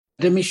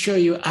Let me show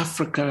you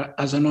Africa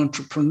as an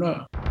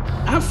entrepreneur.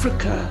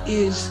 Africa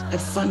is a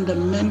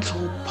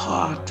fundamental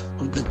part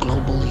of the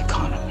global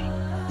economy.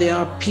 There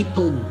are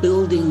people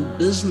building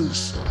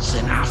businesses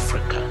in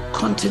Africa,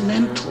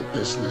 continental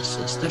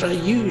businesses that are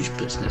huge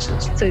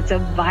businesses. So it's a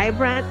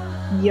vibrant,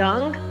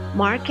 young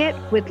market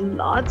with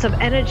lots of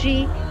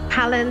energy,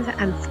 talent,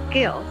 and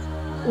skills.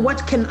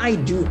 What can I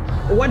do?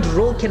 What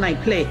role can I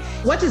play?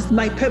 What is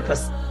my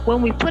purpose?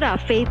 When we put our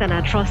faith and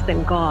our trust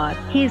in God,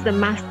 He is the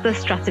master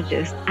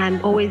strategist and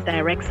always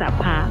directs our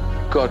path.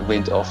 God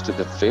went after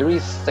the very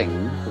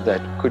thing that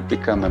could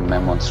become a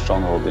mammon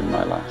stronghold in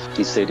my life.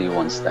 He said He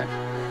wants that.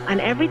 And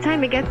every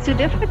time it gets too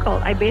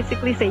difficult, I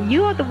basically say,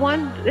 you are the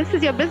one, this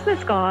is your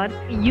business, God.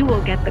 You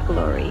will get the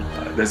glory.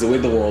 There's a way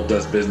the world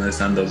does business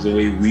and there's a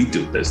way we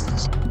do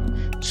business.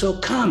 So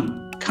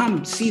come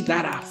see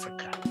that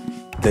Africa.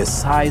 The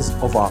size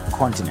of our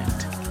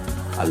continent,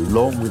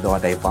 along with our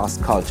diverse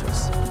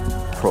cultures,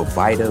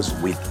 provide us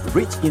with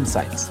rich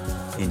insights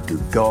into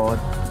God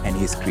and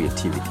His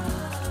creativity.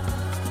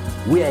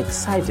 We are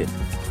excited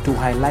to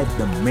highlight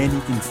the many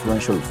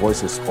influential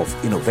voices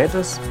of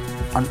innovators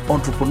and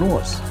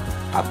entrepreneurs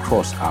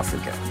across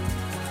Africa.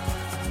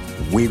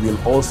 We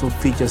will also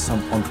feature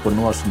some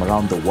entrepreneurs from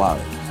around the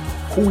world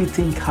who we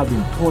think have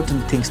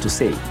important things to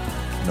say,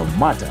 no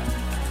matter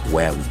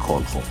where we call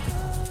home.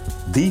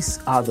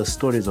 These are the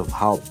stories of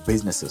how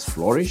businesses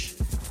flourish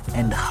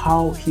and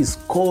how His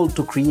call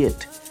to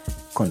create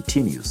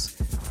continues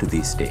to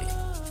this day.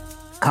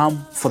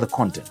 Come for the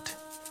content.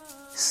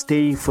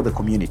 Stay for the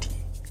community.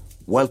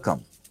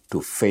 Welcome to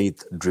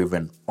Faith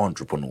Driven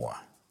Entrepreneur.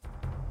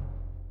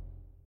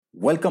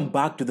 Welcome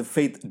back to the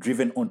Faith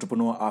Driven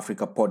Entrepreneur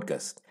Africa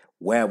podcast,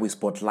 where we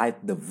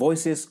spotlight the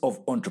voices of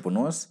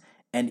entrepreneurs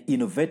and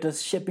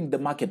innovators shaping the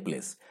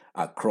marketplace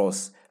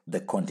across the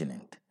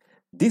continent.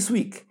 This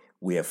week,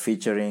 we are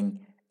featuring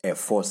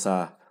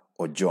Efosa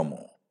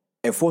Ojomo.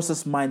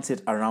 Efosa's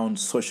mindset around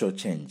social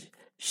change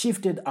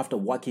shifted after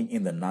working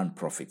in the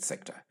non-profit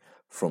sector.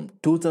 From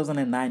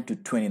 2009 to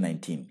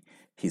 2019,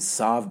 he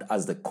served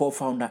as the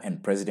co-founder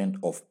and president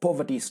of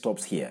Poverty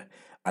Stops Here,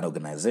 an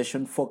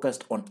organization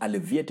focused on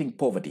alleviating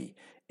poverty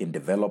in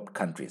developed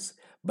countries,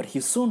 but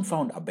he soon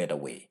found a better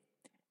way.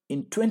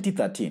 In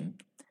 2013,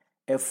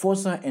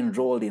 Efosa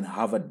enrolled in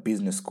Harvard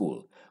Business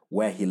School,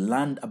 where he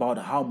learned about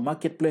how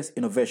marketplace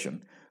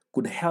innovation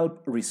could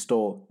help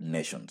restore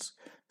nations.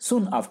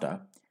 Soon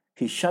after,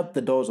 he shut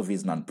the doors of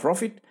his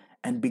nonprofit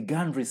and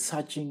began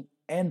researching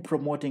and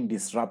promoting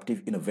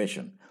disruptive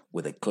innovation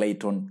with the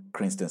Clayton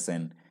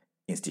Christensen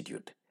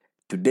Institute.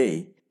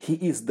 Today, he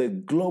is the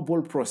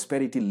global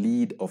prosperity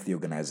lead of the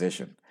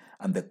organization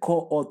and the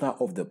co-author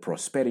of the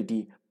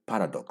Prosperity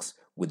Paradox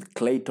with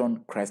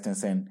Clayton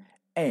Christensen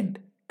and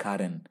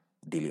Karen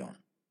DeLeon.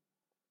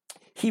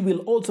 He will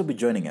also be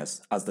joining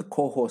us as the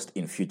co-host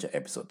in future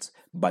episodes,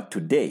 but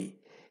today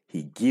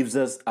he gives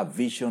us a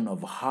vision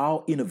of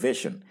how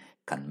innovation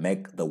can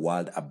make the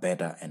world a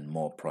better and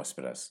more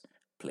prosperous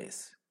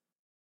place.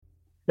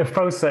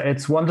 Efosa,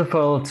 it's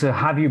wonderful to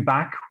have you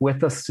back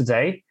with us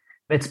today.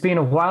 It's been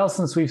a while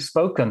since we've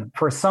spoken.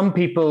 For some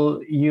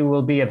people, you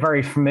will be a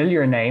very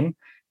familiar name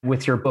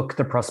with your book,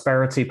 The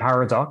Prosperity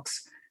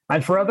Paradox.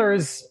 And for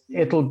others,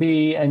 it'll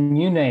be a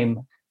new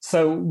name.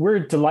 So we're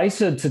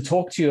delighted to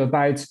talk to you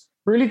about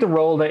really the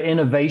role that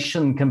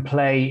innovation can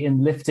play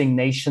in lifting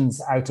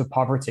nations out of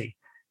poverty.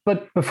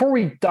 But before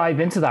we dive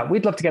into that,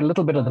 we'd love to get a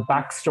little bit of the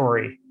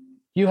backstory.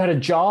 You had a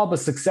job, a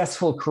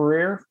successful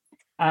career,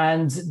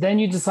 and then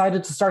you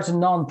decided to start a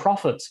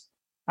nonprofit.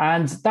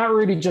 And that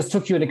really just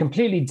took you in a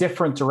completely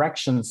different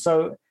direction.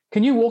 So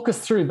can you walk us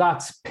through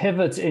that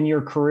pivot in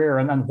your career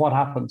and what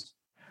happened?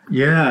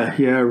 Yeah,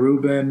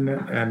 Ruben.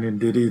 And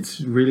indeed, it's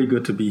really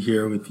good to be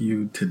here with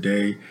you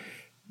today.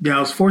 Yeah, I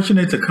was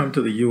fortunate to come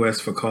to the U.S.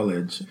 for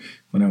college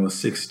when I was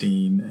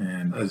 16.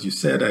 And as you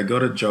said, I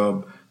got a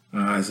job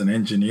as an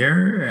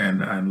engineer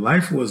and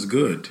life was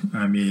good.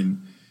 I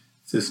mean,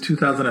 since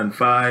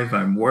 2005,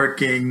 I'm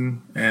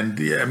working. And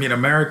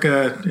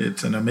America,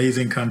 it's an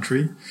amazing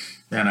country.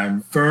 And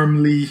I'm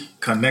firmly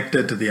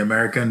connected to the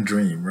American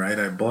dream, right?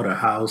 I bought a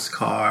house,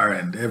 car,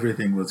 and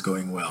everything was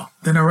going well.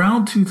 Then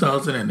around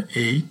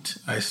 2008,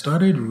 I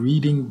started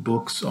reading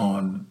books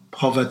on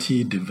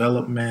poverty,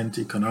 development,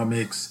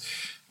 economics.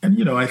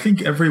 And, I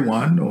think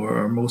everyone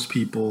or most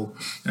people,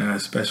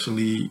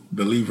 especially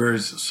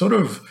believers, sort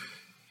of,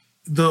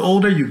 the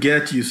older you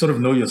get, you sort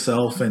of know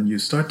yourself and you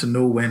start to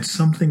know when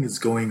something is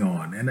going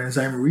on. And as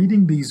I'm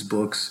reading these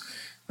books,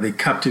 they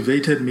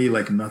captivated me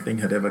like nothing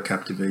had ever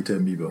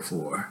captivated me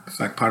before. In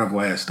fact, part of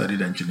why I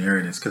studied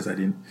engineering is because I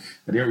didn't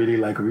really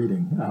like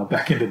reading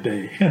back in the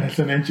day. And as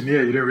an engineer,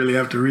 you didn't really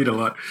have to read a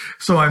lot.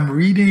 So I'm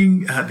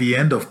reading The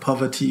End of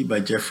Poverty by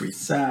Jeffrey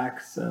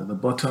Sachs, The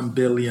Bottom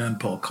Billion,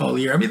 Paul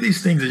Collier.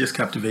 These things are just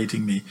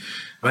captivating me.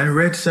 I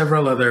read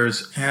several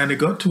others, and it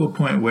got to a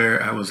point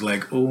where I was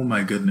like, oh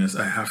my goodness,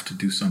 I have to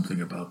do something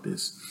about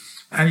this.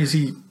 And you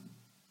see,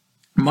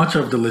 much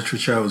of the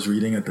literature I was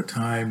reading at the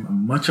time,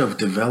 much of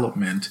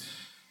development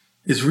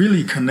is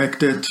really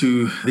connected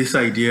to this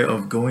idea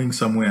of going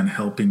somewhere and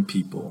helping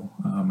people.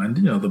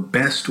 The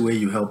best way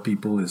you help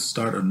people is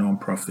start a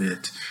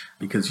nonprofit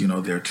because,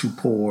 they're too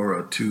poor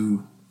or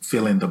too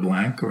fill in the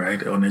blank,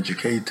 right?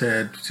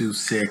 Uneducated, too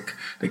sick,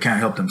 they can't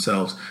help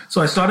themselves.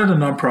 So I started a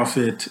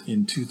nonprofit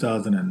in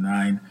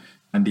 2009,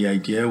 and the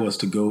idea was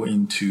to go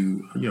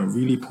into,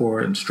 really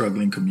poor and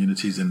struggling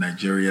communities in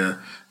Nigeria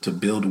to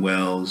build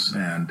wells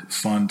and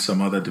fund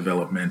some other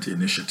development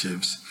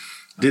initiatives.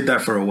 Did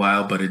that for a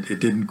while, but it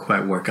didn't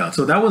quite work out.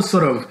 So that was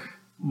sort of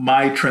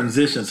my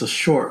transition. It's a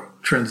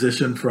short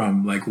transition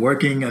from like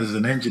working as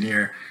an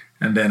engineer,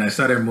 and then I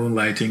started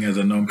moonlighting as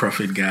a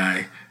nonprofit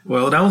guy.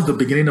 Well, that was the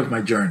beginning of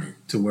my journey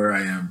to where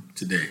I am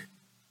today.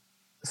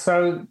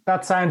 So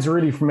that sounds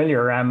really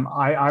familiar.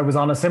 I was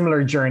on a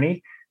similar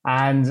journey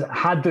and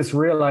had this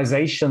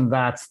realization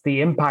that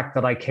the impact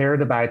that I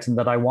cared about and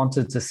that I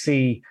wanted to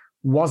see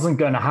wasn't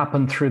going to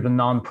happen through the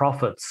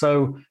nonprofit.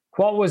 So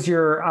what was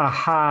your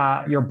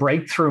your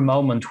breakthrough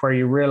moment where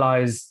you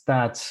realized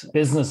that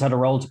business had a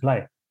role to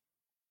play?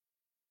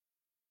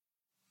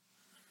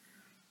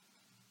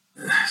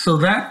 So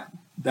that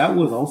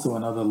was also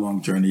another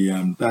long journey.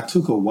 That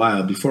took a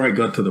while before I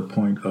got to the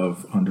point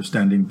of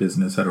understanding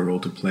business had a role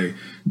to play.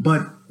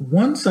 But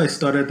once I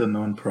started the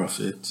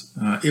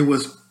nonprofit, it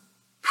was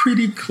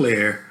pretty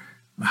clear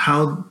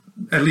how,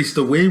 at least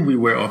the way we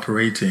were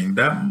operating,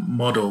 that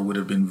model would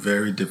have been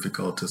very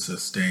difficult to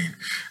sustain.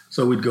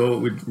 So we'd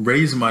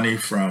raise money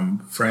from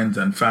friends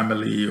and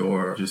family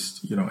or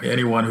just,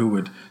 anyone who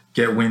would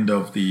get wind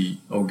of the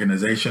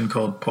organization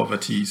called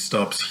Poverty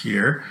Stops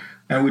Here.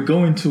 And we'd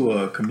go into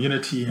a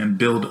community and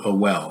build a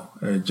well,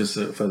 as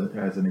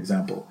an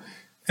example.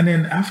 And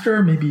then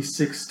after maybe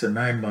 6 to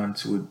 9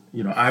 months,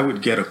 I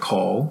would get a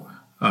call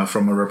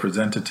from a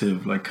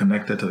representative like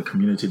connected to the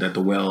community that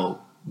the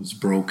well was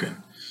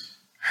broken.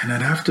 And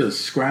I'd have to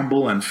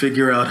scramble and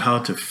figure out how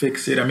to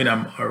fix it. I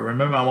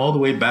remember I'm all the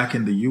way back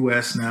in the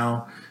US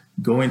now,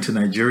 going to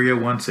Nigeria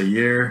once a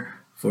year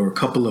for a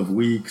couple of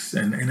weeks.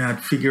 And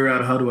I'd figure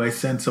out how do I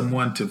send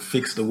someone to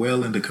fix the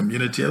well in the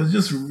community. It was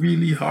just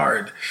really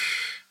hard.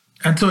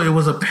 And so it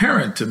was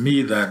apparent to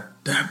me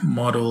that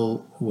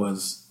model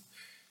was,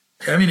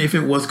 if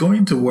it was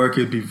going to work,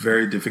 it'd be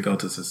very difficult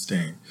to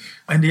sustain.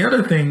 And the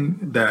other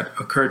thing that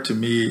occurred to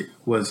me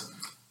was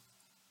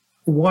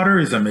water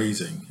is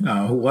amazing.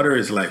 Water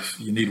is life.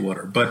 You need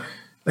water. But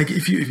like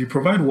if you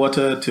provide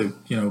water to,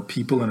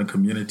 people in a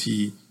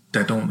community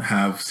that don't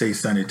have, say,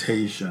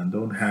 sanitation,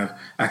 don't have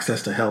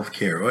access to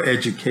healthcare or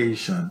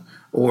education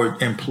or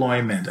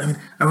employment.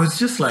 I was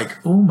just like,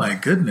 oh my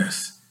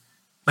goodness.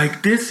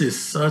 Like this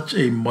is such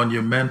a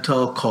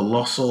monumental,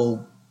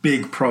 colossal,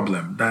 big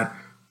problem that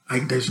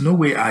there's no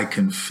way I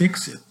can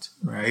fix it,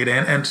 right?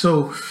 And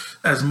so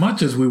as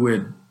much as we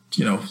were,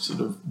 sort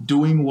of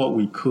doing what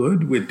we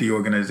could with the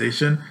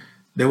organization,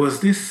 there was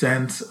this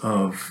sense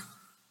of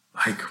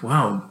like,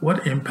 wow,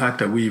 what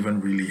impact are we even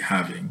really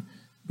having?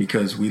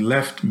 Because we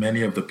left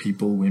many of the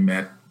people we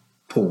met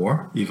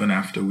poor, even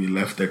after we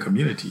left their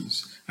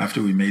communities,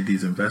 after we made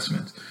these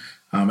investments.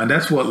 And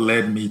that's what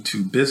led me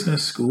to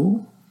business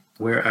school,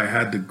 where I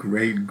had the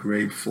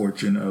great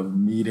fortune of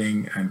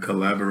meeting and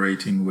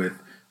collaborating with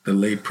the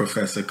late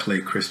Professor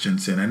Clay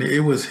Christensen. And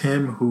it was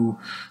him who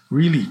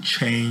really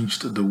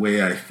changed the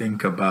way I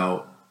think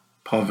about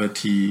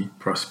poverty,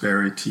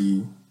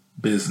 prosperity,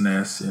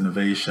 business,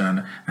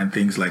 innovation, and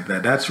things like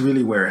that. That's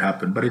really where it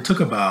happened. But it took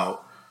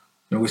about,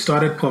 we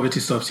started Poverty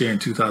Stops Here in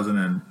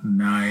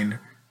 2009,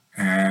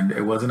 and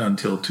it wasn't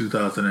until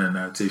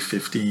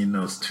 2015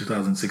 or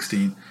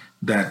 2016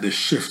 that the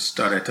shift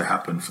started to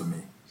happen for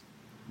me.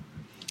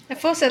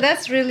 Efosa,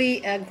 that's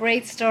really a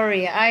great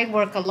story. I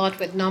work a lot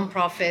with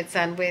nonprofits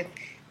and with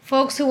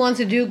folks who want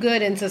to do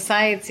good in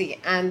society,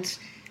 and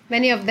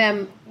many of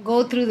them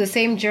go through the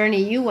same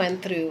journey you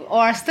went through or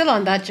are still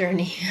on that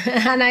journey.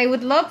 And I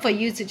would love for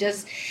you to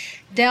just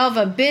delve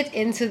a bit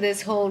into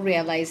this whole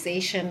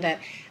realization that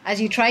as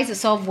you try to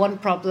solve one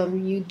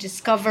problem, you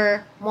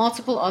discover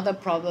multiple other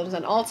problems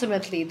and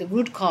ultimately the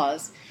root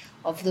cause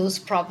of those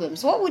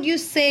problems. What would you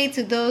say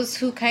to those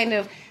who kind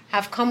of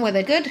have come with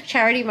a good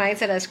charity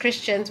mindset as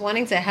Christians,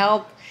 wanting to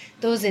help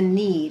those in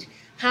need?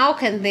 How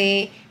can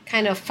they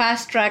kind of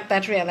fast track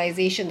that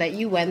realization that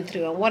you went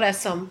through? And what are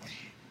some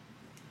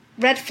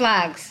red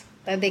flags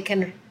that they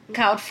can look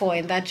out for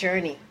in that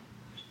journey?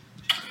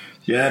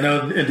 Yeah,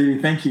 no,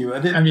 Aditi, thank you.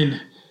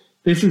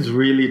 This is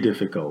really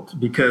difficult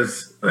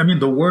because,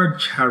 the word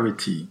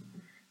charity,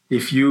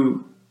 if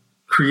you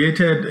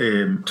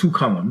created 2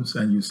 columns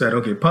and you said,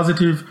 okay,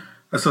 positive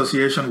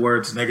association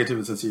words, negative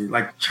association,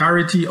 like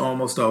charity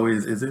almost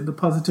always is in the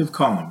positive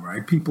column,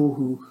 right? People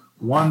who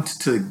want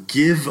to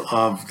give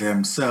of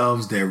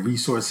themselves, their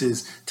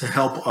resources to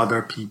help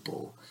other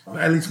people.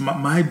 At least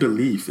my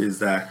belief is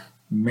that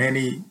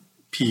many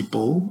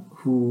people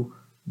who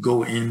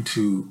go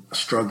into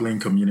struggling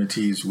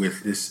communities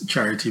with this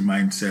charity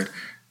mindset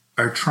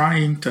are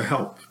trying to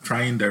help,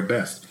 trying their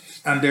best.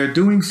 And they're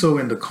doing so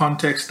in the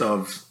context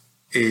of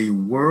a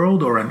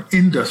world or an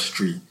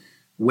industry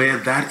where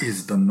that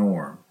is the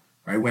norm.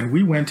 right? When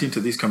we went into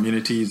these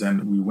communities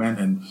and we went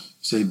and,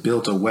 say,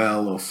 built a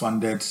well or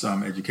funded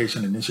some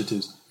education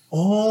initiatives,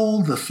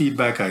 all the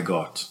feedback I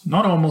got,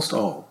 not almost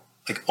all,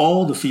 like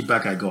all the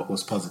feedback I got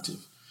was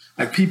positive.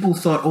 Like people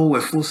thought, oh,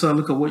 Efosa,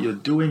 look at what you're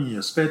doing in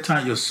your spare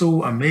time. You're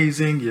so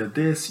amazing. You're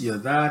this, you're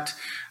that.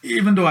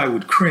 Even though I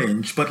would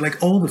cringe, but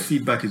like all the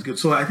feedback is good.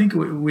 So I think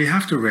we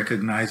have to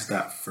recognize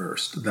that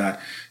first,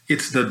 that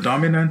it's the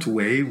dominant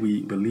way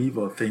we believe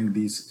or think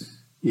these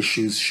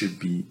issues should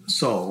be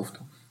solved.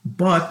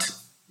 But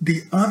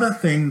the other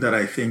thing that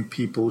I think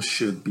people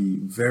should be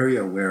very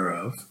aware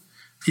of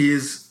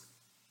is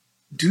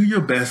do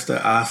your best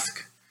to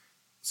ask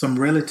some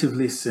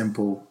relatively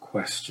simple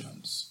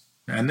questions.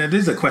 And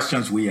these are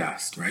questions we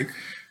asked, right?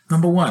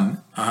 Number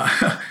one,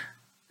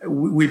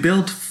 we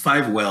built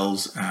 5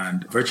 wells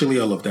and virtually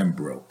all of them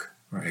broke,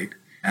 right?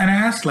 And I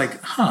asked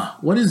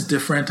what is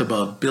different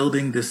about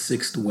building this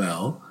 6th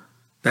well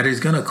that is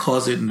going to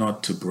cause it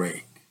not to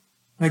break?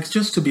 Like,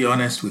 just to be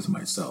honest with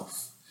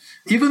myself,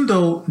 even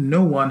though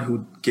no one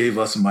who gave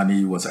us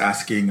money was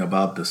asking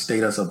about the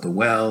status of the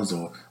wells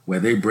or were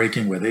they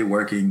breaking, were they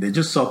working, they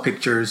just saw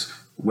pictures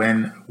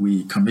when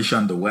we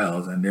commissioned the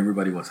wells and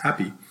everybody was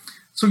happy.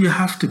 So you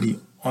have to be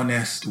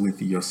honest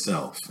with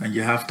yourself and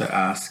you have to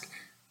ask,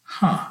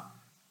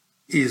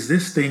 is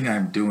this thing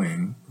I'm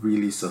doing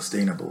really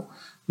sustainable?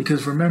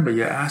 Because remember,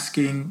 you're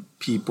asking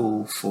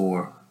people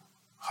for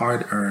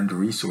hard-earned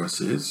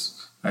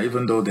resources,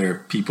 even though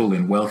they're people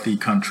in wealthy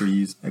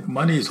countries, like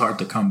money is hard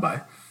to come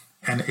by.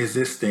 And is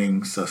this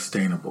thing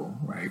sustainable,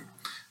 right?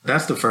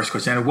 That's the first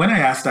question. And when I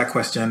asked that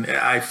question,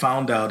 I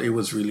found out it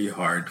was really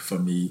hard for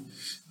me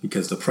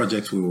because the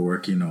projects we were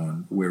working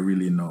on were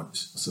really not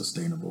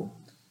sustainable.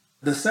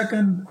 The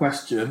second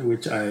question,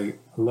 which I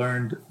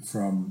learned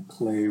from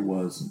Clay,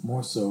 was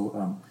more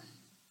so,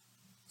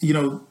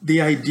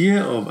 the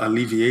idea of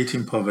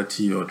alleviating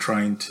poverty or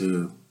trying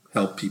to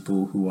help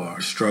people who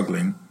are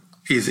struggling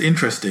is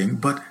interesting,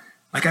 but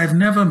I've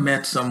never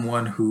met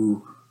someone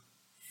who,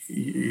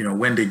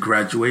 when they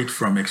graduate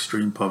from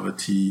extreme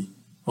poverty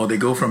or they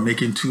go from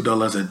making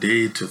 $2 a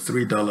day to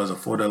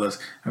 $3 or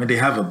 $4, they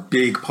have a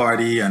big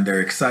party and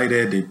they're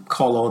excited. They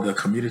call all the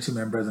community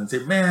members and say,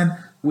 man,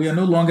 we are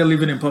no longer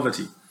living in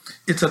poverty.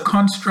 It's a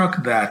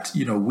construct that,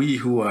 we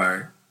who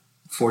are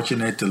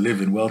fortunate to live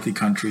in wealthy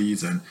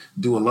countries and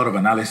do a lot of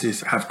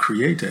analysis have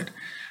created.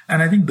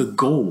 And I think the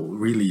goal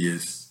really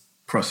is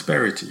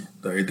prosperity.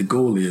 The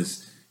goal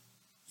is,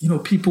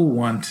 people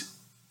want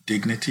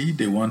dignity.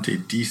 They want a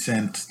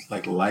decent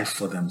life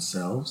for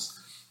themselves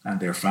and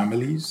their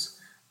families.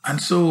 And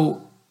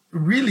so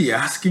really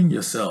asking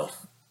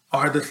yourself,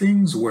 are the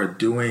things we're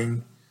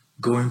doing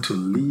going to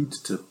lead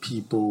to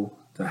people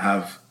to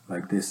have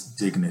this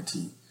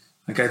dignity?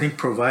 I think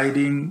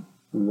providing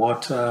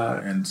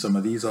water and some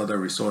of these other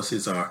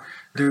resources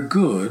they're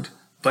good.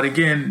 But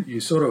again, you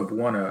sort of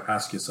want to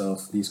ask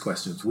yourself these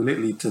questions. Will it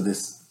lead to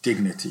this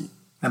dignity?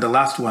 And the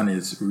last one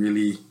is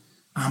really,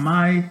 am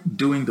I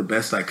doing the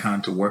best I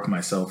can to work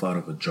myself out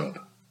of a job?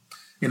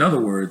 In other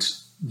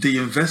words, the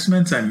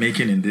investments I'm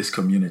making in this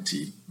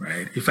community,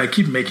 right? If I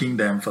keep making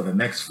them for the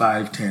next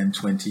 5, 10,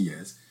 20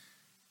 years,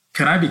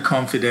 can I be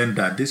confident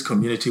that this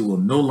community will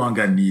no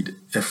longer need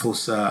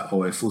Efosa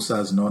or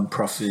Efosa's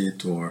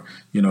nonprofit or,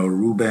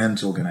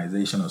 Ruben's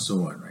organization or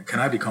so on, right? Can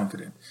I be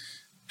confident?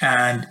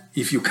 And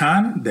if you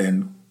can,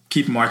 then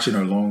keep marching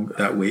along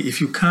that way.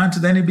 If you can't,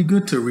 then it'd be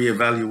good to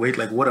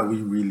reevaluate, what are we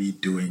really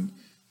doing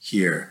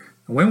here?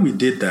 And when we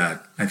did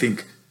that, I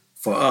think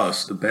for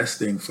us, the best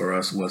thing for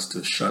us was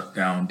to shut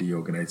down the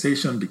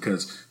organization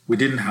because we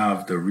didn't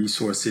have the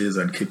resources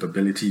and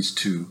capabilities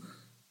to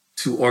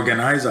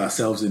organize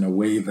ourselves in a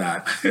way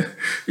that,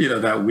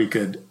 that we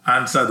could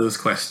answer those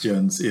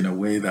questions in a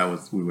way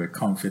that we were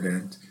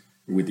confident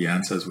with the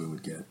answers we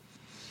would get.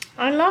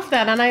 I love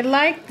that. And I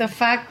like the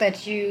fact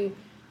that you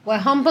were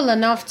humble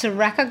enough to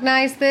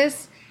recognize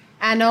this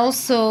and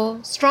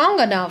also strong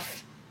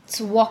enough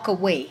to walk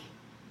away.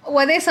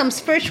 Were there some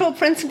spiritual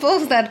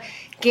principles that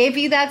gave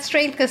you that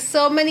strength? Because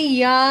so many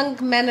young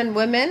men and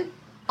women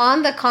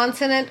on the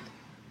continent,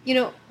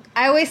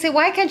 I always say,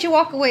 why can't you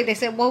walk away? They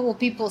say, what will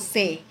people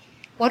say?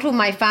 What will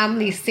my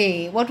family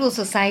say? What will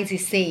society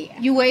say?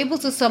 You were able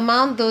to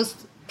surmount those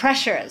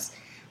pressures.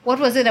 What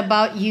was it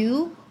about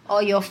you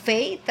or your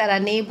faith that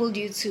enabled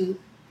you to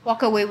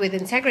walk away with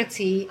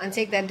integrity and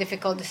take that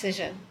difficult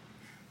decision?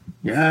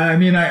 Yeah,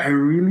 I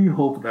really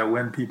hope that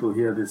when people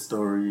hear this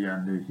story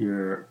and they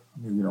hear,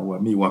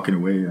 me walking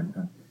away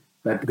and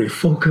that they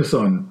focus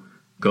on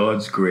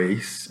God's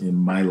grace in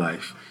my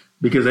life.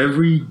 Because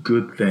every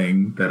good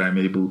thing that I'm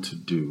able to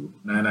do,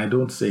 and I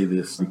don't say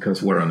this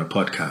because we're on a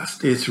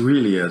podcast, it's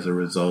really as a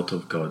result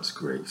of God's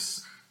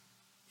grace.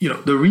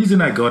 The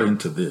reason I got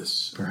into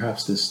this,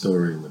 perhaps this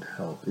story would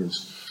help,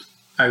 is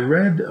I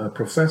read a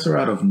professor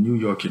out of New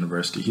York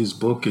University. His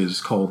book is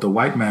called The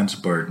White Man's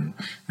Burden.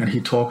 And he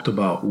talked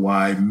about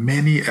why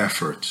many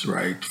efforts,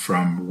 right,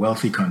 from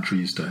wealthy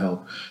countries to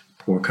help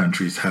poor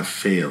countries have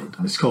failed.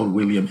 It's called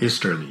William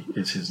Easterly,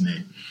 is his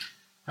name.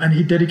 And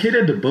he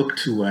dedicated the book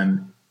to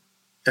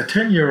a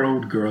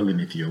 10-year-old girl in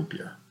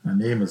Ethiopia. Her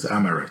name is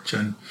Amarich.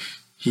 And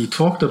he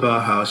talked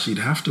about how she'd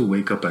have to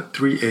wake up at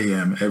 3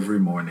 a.m. every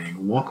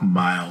morning, walk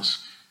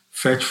miles,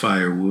 fetch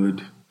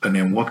firewood, and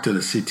then walk to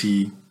the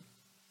city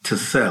to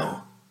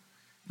sell.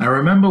 I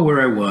remember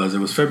where I was. It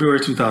was February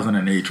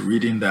 2008,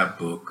 reading that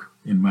book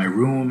in my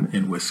room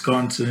in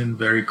Wisconsin,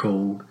 very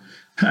cold,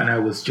 and I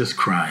was just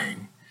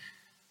crying.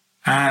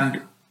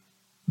 And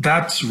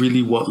that's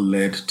really what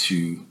led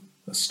to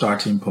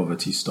starting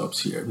Poverty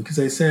Stops Here, because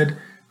I said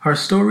her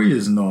story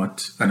is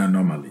not an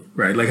anomaly,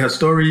 right? Like her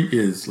story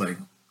is like,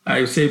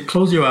 I say,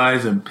 close your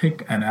eyes and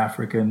pick an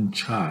African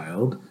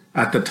child,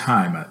 at the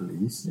time at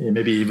least,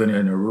 maybe even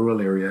in a rural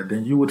area,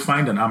 then you would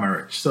find an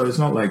Amarich. So it's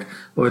not like,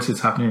 oh, it's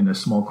happening in a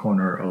small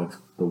corner of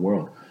the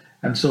world.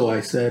 And so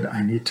I said,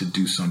 I need to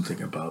do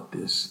something about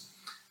this.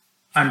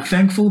 I'm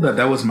thankful that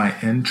that was my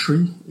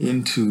entry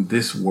into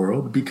this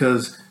world,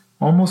 because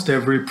almost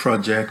every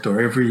project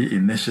or every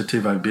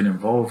initiative I've been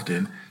involved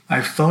in,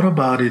 I've thought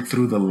about it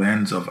through the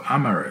lens of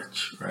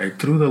Amarich, right?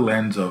 Through the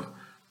lens of,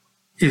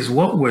 is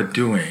what we're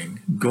doing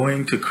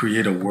going to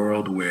create a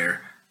world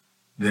where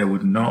there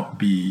would not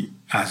be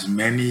as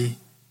many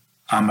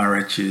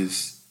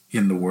Amariches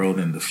in the world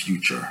in the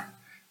future?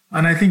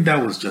 And I think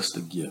that was just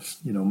a gift.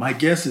 You know, my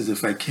guess is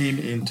if I came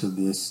into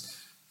this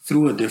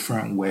through a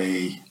different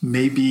way,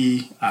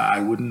 maybe I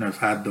wouldn't have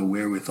had the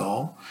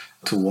wherewithal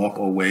to walk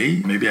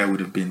away. Maybe I would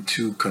have been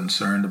too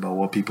concerned about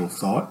what people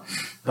thought.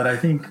 But I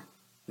think,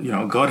 you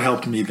know, God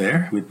helped me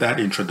there with that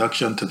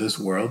introduction to this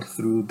world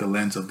through the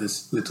lens of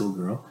this little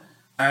girl.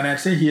 And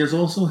I'd say he has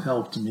also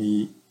helped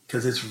me,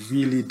 because it's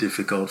really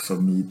difficult for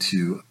me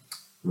to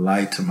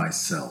lie to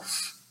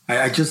myself.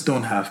 I just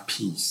don't have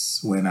peace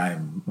when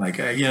I'm like,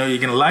 you know, you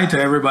can lie to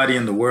everybody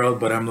in the world,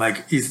 but I'm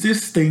like, is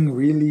this thing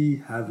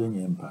really having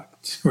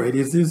impact, right?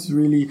 Is this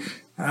really,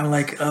 I'm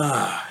like,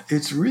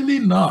 it's really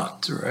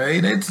not,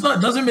 right? It's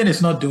not, doesn't mean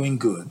it's not doing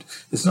good.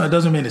 It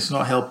doesn't mean it's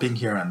not helping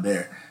here and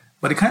there,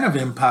 but the kind of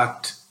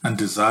impact and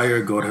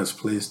desire God has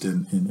placed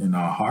in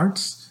our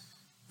hearts,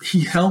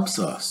 he helps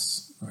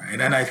us,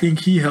 right? And I think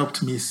he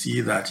helped me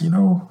see that, you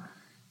know,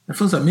 it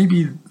feels like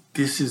maybe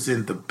this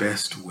isn't the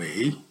best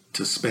way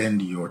to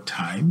spend your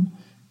time,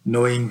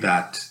 knowing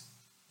that,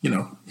 you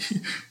know,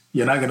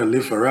 you're not going to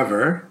live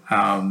forever.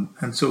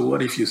 And so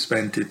what if you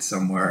spent it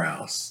somewhere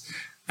else?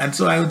 And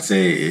so I would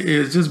say it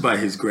was just by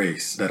his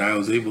grace that I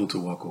was able to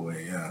walk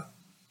away. Yeah.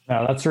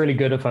 No, that's really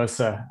good,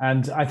 Efosa.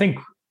 And I think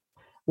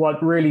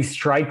what really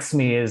strikes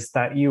me is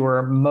that you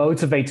were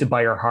motivated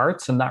by your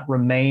heart, and that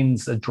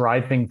remains a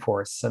driving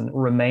force and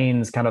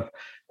remains kind of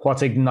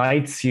what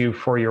ignites you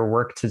for your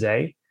work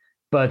today.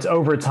 But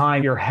over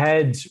time, your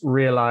head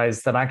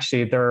realized that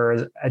actually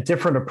there's a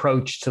different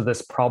approach to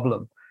this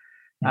problem.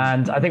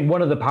 And I think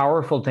one of the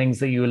powerful things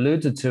that you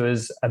alluded to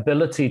is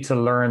ability to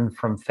learn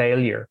from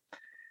failure.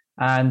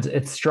 And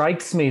it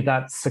strikes me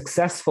that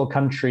successful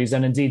countries,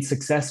 and indeed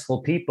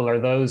successful people, are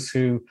those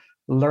who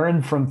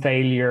learn from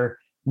failure,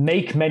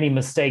 make many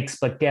mistakes,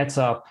 but get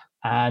up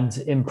and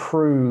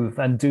improve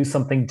and do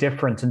something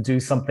different and do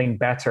something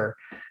better.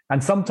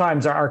 And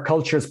sometimes our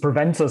cultures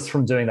prevent us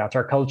from doing that.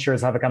 Our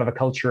cultures have a kind of a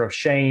culture of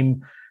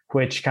shame,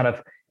 which kind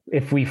of,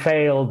 if we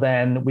fail,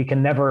 then we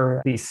can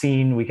never be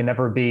seen, we can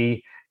never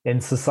be in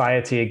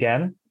society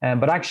again.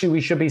 But actually, we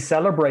should be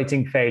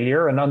celebrating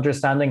failure and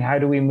understanding how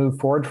do we move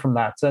forward from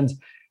that. And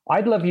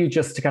I'd love you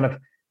just to kind of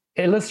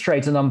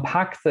illustrate and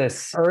unpack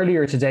this.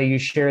 Earlier today, you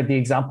shared the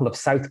example of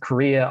South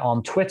Korea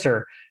on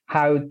Twitter,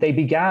 how they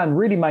began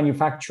really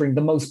manufacturing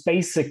the most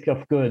basic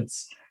of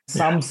goods.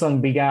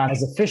 Samsung began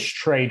as a fish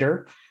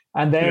trader,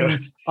 and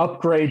then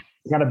upgrade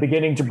kind of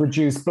beginning to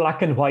produce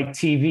black and white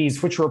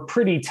TVs, which were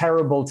pretty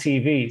terrible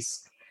TVs.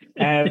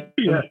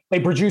 They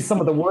produced some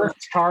of the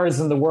worst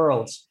cars in the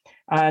world.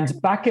 And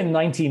back in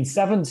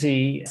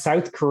 1970,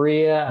 South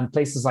Korea and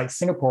places like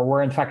Singapore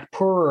were in fact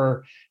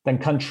poorer than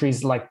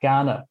countries like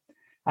Ghana.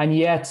 And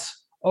yet,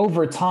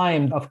 over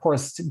time, of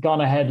course,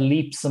 gone ahead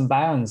leaps and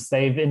bounds.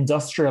 They've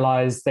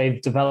industrialized,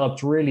 they've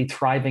developed really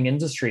thriving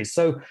industries.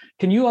 So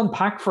can you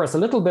unpack for us a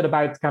little bit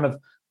about kind of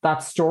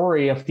that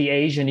story of the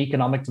Asian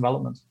economic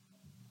development?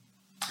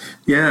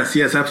 Yes,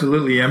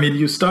 absolutely. I mean,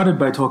 you started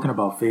by talking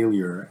about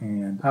failure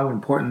and how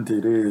important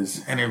it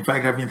is. And in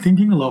fact, I've been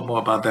thinking a lot more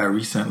about that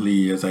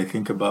recently as I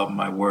think about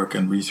my work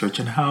and research,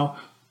 and how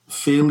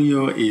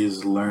failure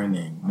is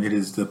learning. It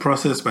is the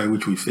process by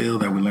which we fail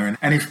that we learn.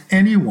 And if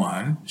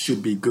anyone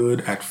should be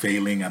good at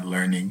failing and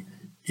learning,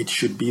 it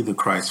should be the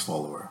Christ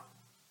follower.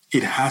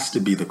 It has to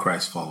be the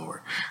Christ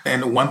follower.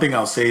 And one thing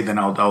I'll say, then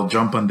I'll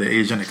jump on the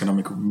Asian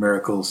economic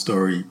miracle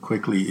story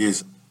quickly,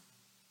 is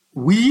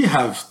we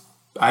have,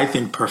 I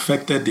think,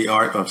 perfected the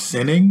art of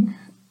sinning.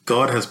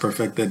 God has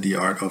perfected the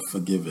art of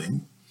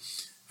forgiving.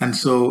 And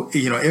so,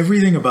 you know,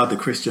 everything about the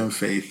Christian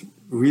faith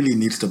really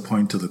needs to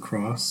point to the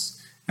cross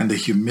and the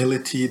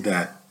humility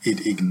that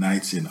it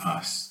ignites in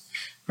us,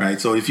 right?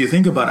 So if you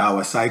think about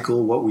our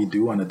cycle, what we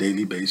do on a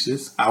daily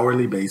basis,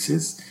 hourly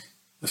basis,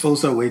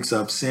 Efosa wakes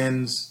up,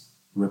 sins,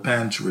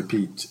 repent,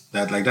 repeat.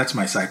 That's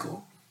my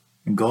cycle.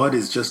 And God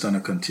is just on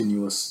a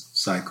continuous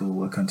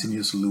cycle, a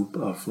continuous loop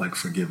of like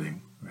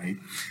forgiving, right?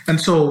 And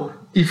so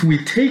if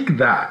we take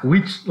that,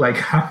 which like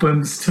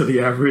happens to the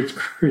average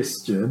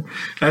Christian,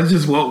 that's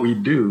just what we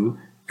do,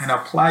 and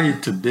apply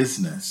it to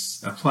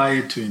business, apply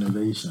it to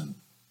innovation,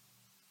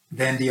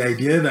 then the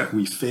idea that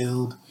we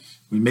failed,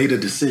 we made a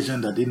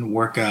decision that didn't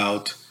work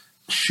out,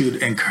 should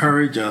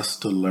encourage us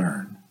to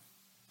learn.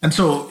 And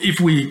so if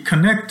we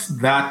connect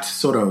that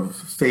sort of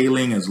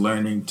failing as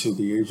learning to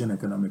the Asian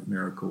economic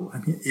miracle, I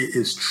mean, it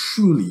is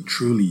truly,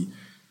 truly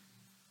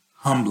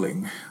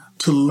humbling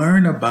to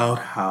learn about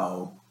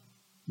how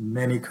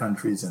many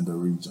countries in the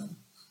region,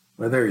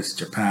 whether it's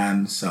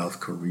Japan, South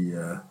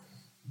Korea,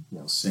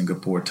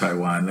 Singapore,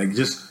 Taiwan, like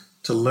just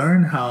to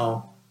learn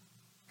how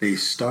they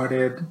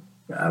started,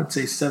 I would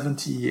say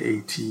 70,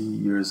 80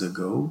 years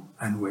ago,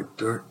 and were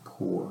dirt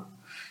poor.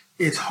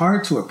 It's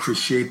hard to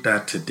appreciate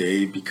that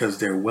today because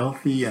they're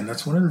wealthy, and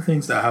that's one of the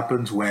things that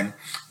happens when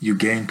you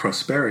gain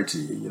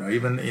prosperity.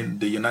 Even in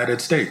the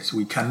United States,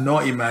 we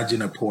cannot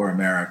imagine a poor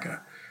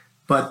America.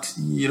 But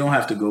you don't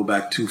have to go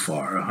back too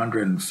far.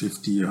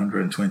 150,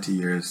 120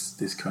 years,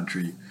 this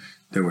country,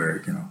 there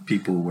were,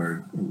 people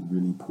were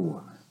really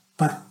poor.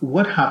 But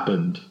what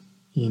happened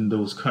in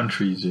those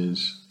countries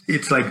is,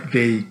 it's like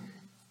they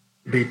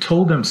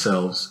told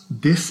themselves,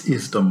 this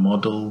is the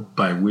model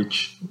by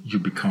which you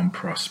become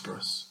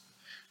prosperous.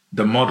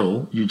 The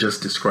model you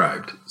just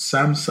described.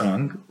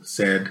 Samsung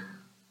said,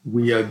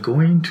 we are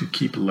going to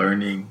keep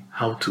learning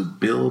how to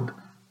build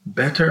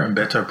better and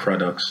better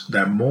products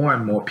that more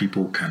and more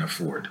people can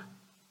afford.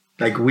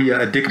 Like, we are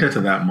addicted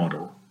to that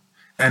model.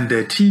 And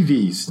the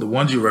TVs, the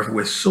ones you refer,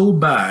 were so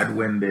bad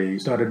when they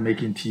started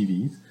making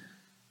TVs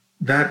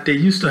that they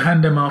used to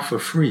hand them out for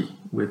free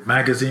with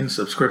magazine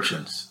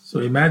subscriptions. So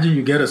imagine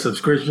you get a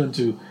subscription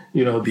to,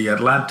 the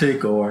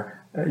Atlantic or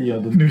the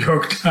New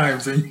York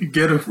Times, and you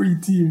get a free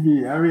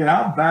TV. I mean,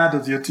 how bad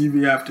does your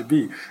TV have to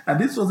be? And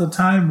this was a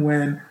time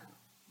when,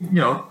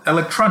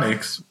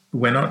 electronics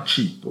were not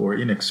cheap or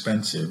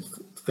inexpensive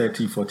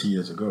 30, 40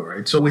 years ago,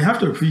 right? So we have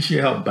to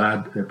appreciate how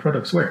bad their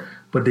products were.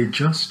 But they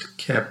just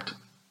kept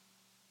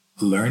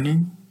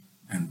learning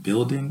and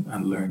building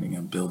and learning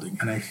and building.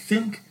 And I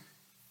think,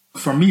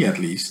 for me at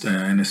least,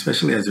 and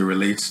especially as it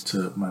relates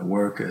to my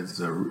work as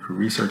a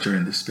researcher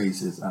in this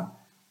space, is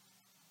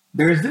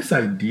there is this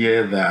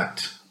idea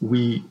that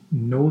we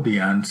know the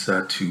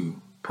answer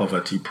to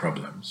poverty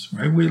problems,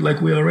 right?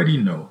 We already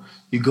know.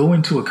 You go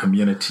into a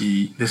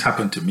community, this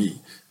happened to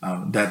me,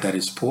 that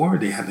is poor.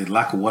 They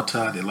lack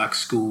water, they lack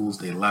schools,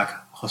 they lack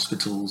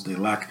hospitals, they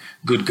lack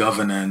good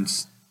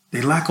governance,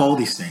 they lack all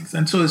these things.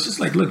 And so it's just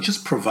like, look,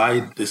 just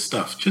provide this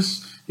stuff.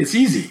 It's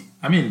easy.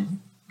 I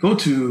mean, go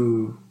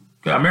to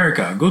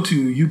America, go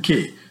to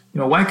UK.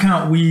 Why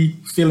can't we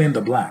fill in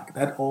the blank?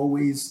 That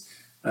always,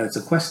 it's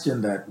a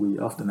question that we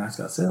often ask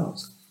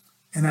ourselves.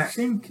 And I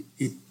think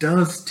it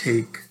does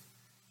take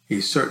a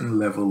certain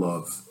level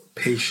of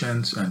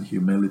patience and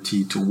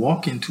humility to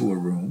walk into a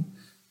room.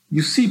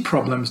 You see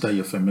problems that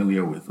you're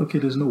familiar with. Okay,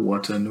 there's no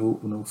water,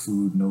 no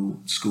food,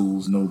 no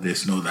schools, no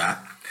this, no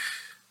that.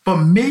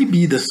 But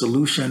maybe the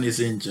solution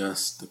isn't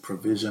just the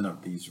provision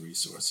of these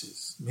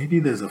resources. Maybe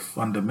there's a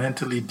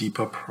fundamentally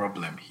deeper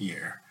problem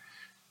here.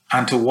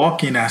 And to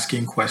walk in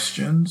asking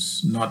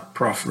questions, not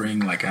proffering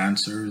like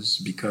answers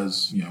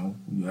because, you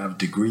have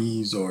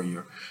degrees or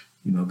you're,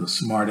 the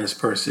smartest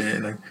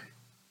person. Like,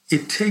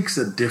 it takes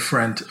a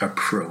different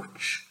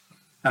approach.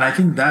 And I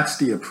think that's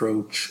the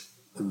approach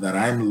that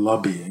I'm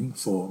lobbying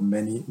for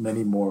many,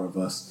 many more of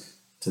us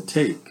to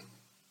take.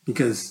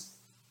 Because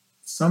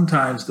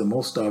sometimes the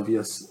most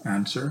obvious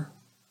answer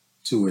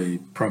to a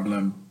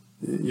problem,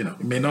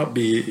 it may not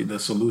be the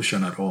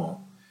solution at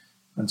all.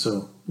 And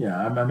so,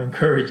 I'm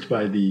encouraged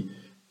by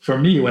for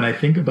me, when I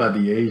think about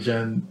the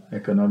Asian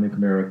economic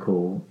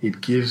miracle,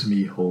 it gives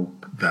me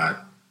hope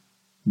that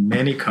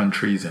many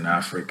countries in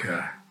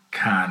Africa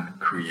can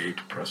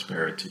create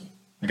prosperity.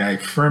 Like, I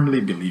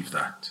firmly believe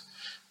that.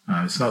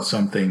 It's not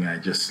something I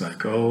just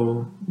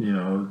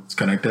it's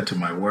connected to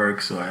my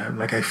work. So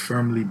I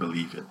firmly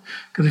believe it.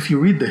 Because if you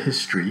read the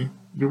history,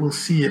 you will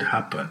see it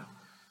happen.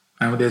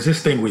 And there's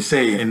this thing we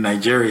say in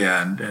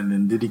Nigeria,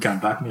 and Didi can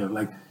back me up,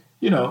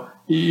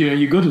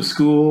 you go to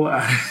school,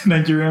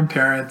 Nigerian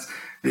parents,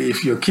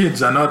 if your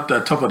kids are not the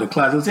top of the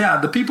class, they'll say,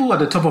 the people who are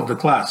the top of the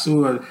class,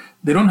 so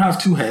they don't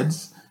have two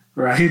heads,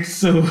 right?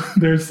 So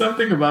there's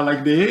something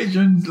about the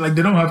Asians,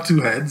 they don't have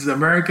two heads.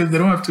 Americans, they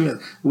don't have two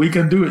heads. We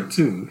can do it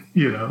too,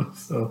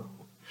 so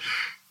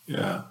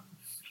yeah.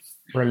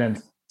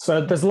 Brilliant.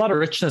 So there's a lot of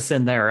richness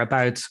in there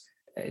about,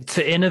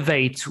 to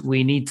innovate,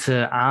 we need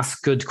to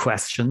ask good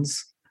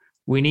questions.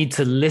 We need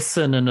to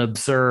listen and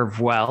observe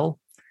well.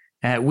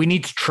 We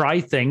need to try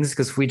things,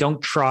 because if we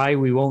don't try,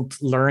 we won't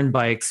learn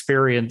by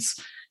experience.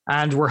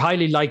 And we're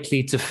highly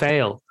likely to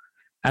fail.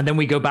 And then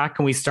we go back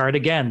and we start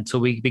again till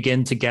we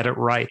begin to get it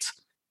right.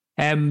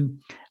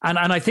 And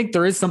I think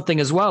there is something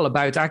as well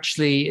about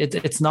actually,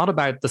 it's not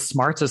about the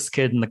smartest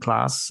kid in the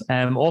class.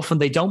 Often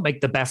they don't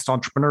make the best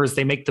entrepreneurs.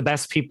 They make the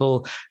best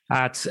people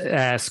at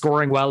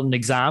scoring well in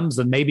exams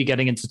and maybe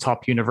getting into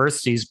top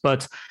universities.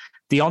 But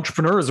the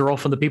entrepreneurs are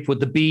often the people with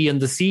the B and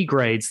the C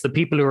grades, the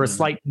people who are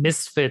slight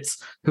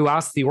misfits who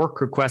ask the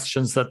awkward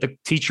questions that the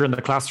teacher in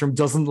the classroom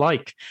doesn't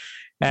like.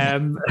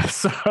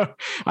 So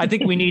I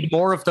think we need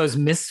more of those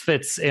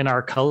misfits in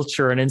our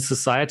culture and in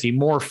society,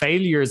 more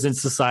failures in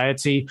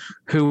society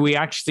who we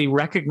actually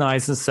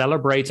recognize and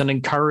celebrate and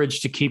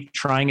encourage to keep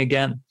trying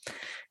again.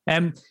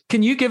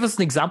 Can you give us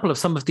an example of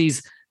some of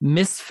these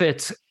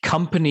misfit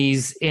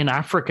companies in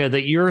Africa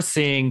that you're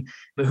seeing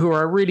who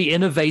are really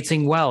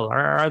innovating well?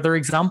 Are there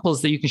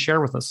examples that you can share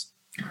with us?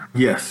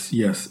 Yes,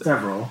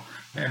 several.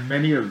 And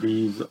many of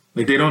these,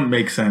 they don't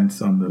make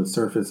sense on the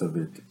surface of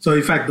it. So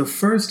in fact, the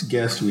first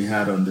guest we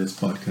had on this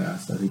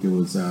podcast, I think it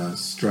was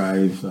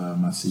Strive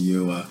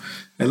Masio.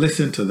 I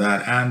listened to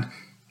that, and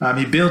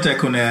he built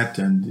Econet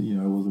and,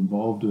 was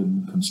involved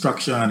in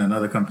construction and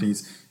other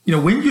companies.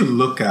 When you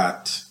look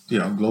at,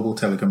 global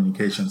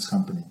telecommunications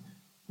company,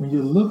 when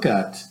you look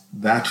at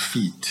that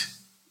feat,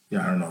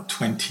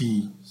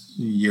 20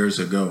 years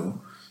ago,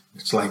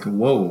 it's like,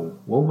 whoa,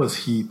 what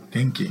was he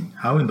thinking?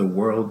 How in the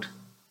world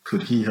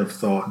could he have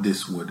thought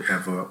this would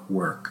ever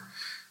work?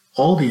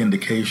 All the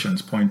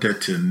indications pointed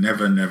to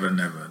never, never,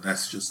 never.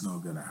 That's just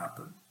not going to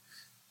happen.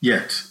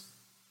 Yet,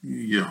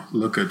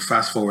 look at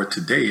fast forward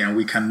today, and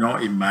we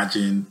cannot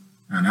imagine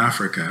an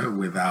Africa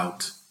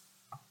without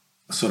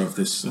sort of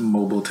this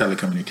mobile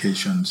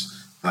telecommunications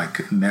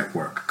like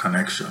network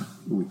connection.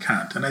 We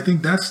can't. And I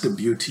think that's the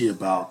beauty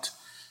about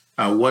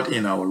what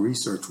in our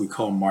research we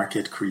call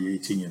market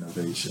creating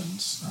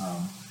innovations.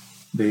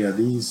 They are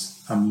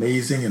these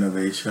amazing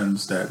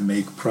innovations that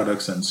make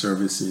products and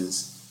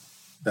services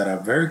that are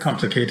very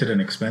complicated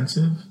and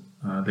expensive.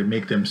 They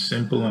make them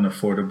simple and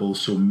affordable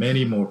so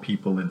many more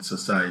people in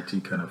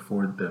society can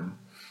afford them.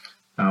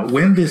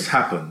 When this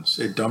happens,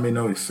 a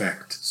domino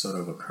effect sort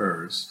of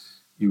occurs.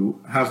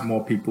 You have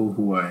more people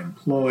who are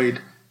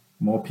employed,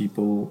 more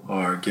people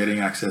are getting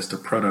access to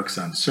products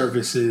and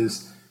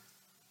services.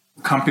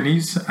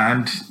 Companies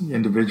and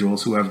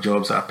individuals who have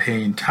jobs are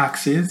paying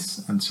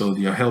taxes, and so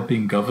you're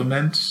helping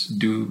governments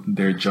do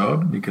their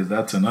job, because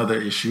that's another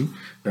issue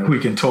that we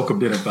can talk a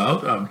bit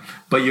about.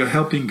 But you're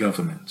helping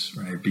governments,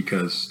 right?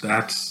 Because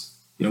that's,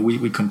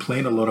 we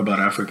complain a lot about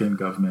African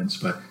governments,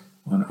 but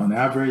on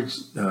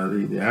average,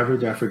 the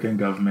average African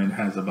government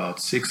has about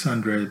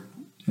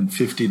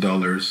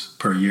 $650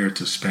 per year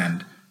to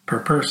spend per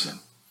person.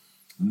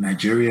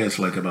 Nigeria is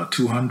like about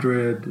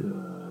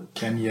 200.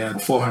 Kenya,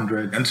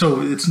 400. And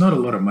so it's not a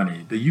lot of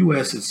money. The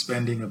US is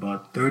spending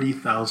about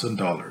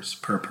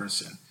 $30,000 per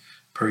person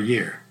per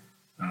year.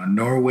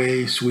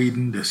 Norway,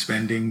 Sweden, they're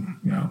spending,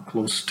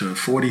 close to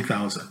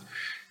 40,000.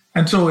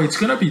 And so it's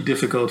going to be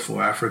difficult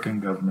for African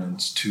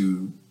governments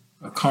to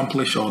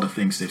accomplish all the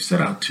things they've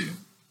set out to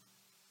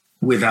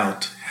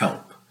without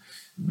help.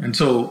 And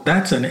so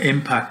that's an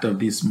impact of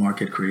these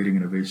market creating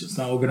innovations.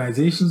 Now,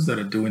 organizations that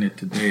are doing it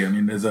today,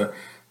 there's a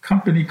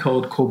company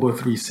called Kobo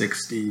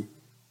 360,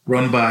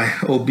 run by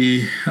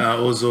Obi,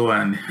 Ozo,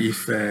 and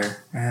Ife.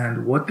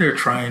 And what they're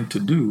trying to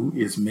do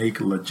is make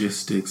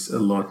logistics a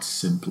lot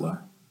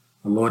simpler,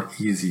 a lot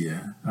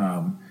easier.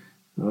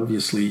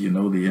 Obviously,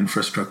 the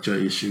infrastructure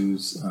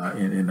issues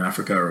in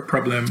Africa are a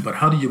problem, but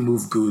how do you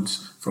move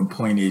goods from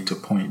point A to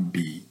point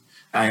B?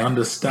 I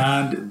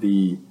understand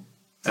the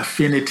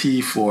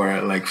affinity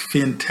for like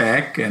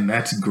fintech, and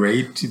that's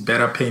great,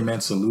 better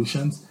payment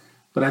solutions.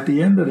 But at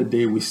the end of the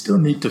day, we still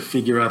need to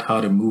figure out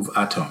how to move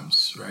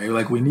atoms, right?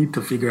 Like we need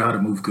to figure out how to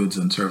move goods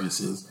and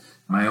services.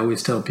 And I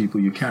always tell people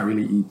you can't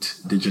really eat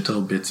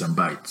digital bits and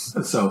bytes.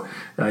 So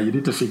you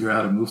need to figure out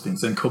how to move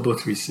things. And Kobo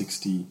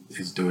 360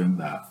 is doing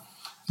that.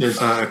 There's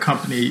a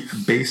company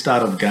based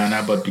out of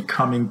Ghana, but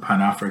becoming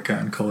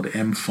Pan-African called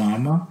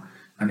M-Pharma.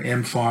 And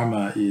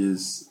M-Pharma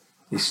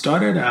they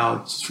started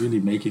out just really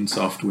making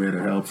software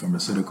to help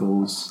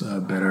pharmaceuticals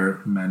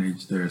better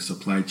manage their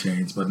supply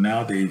chains. But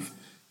now they've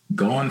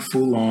gone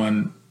full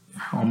on,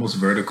 almost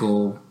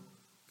vertical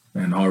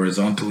and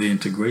horizontally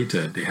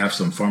integrated. They have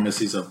some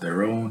pharmacies of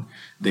their own.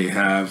 They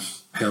have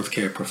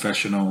healthcare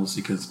professionals,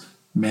 because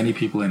many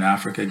people in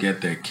Africa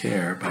get their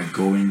care by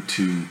going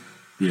to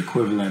the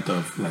equivalent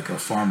of like a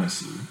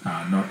pharmacy,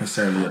 not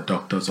necessarily a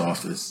doctor's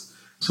office.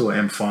 So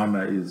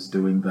M-Pharma is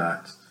doing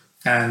that.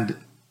 And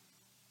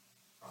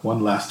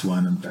one last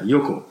one,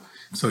 Yoko.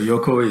 So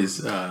Yoko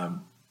is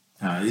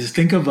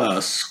think of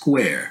a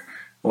square,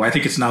 or I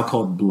think it's now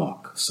called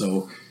Block.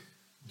 So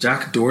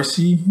Jack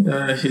Dorsey,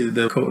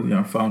 the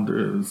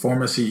founder,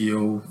 former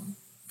CEO,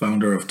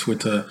 founder of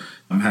Twitter,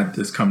 had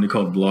this company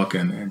called Block,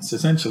 and it's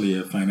essentially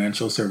a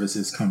financial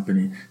services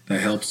company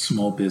that helps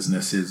small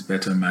businesses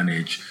better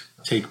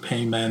take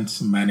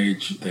payments,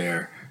 manage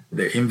their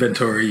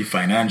inventory,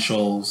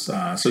 financials.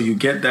 So you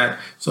get that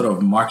sort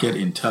of market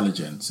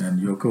intelligence. And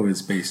Yoko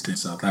is based in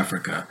South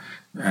Africa,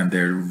 and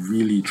they're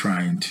really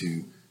trying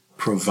to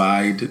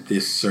provide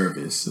this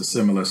service, a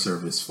similar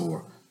service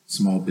for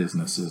small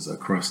businesses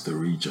across the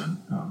region.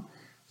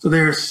 So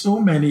there are so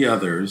many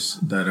others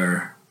that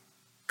are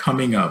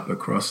coming up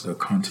across the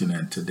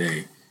continent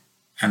today.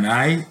 And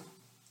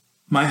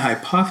my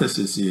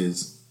hypothesis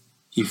is,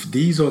 if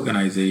these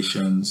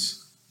organizations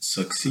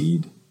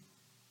succeed,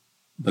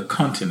 the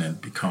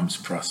continent becomes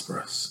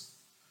prosperous.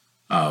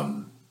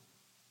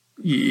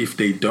 If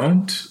they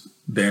don't,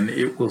 then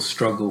it will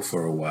struggle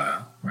for a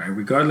while, right?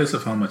 Regardless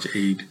of how much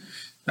aid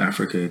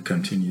Africa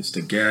continues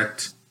to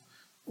get,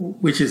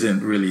 which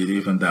isn't really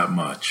even that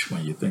much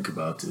when you think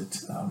about it.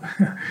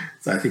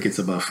 So I think it's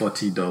about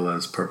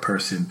 $40 per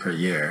person per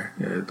year,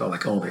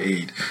 like all the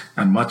aid.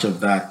 And much of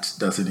that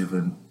doesn't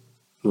even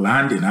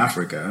land in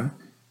Africa.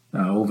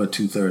 Over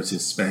 2/3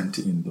 is spent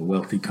in the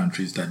wealthy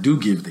countries that do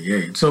give the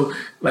aid. So,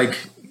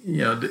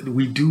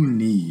 we do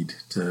need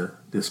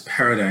this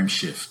paradigm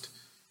shift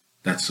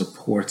that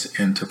supports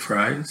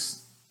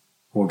enterprise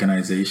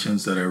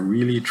organizations that are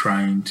really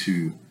trying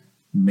to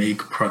make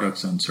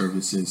products and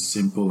services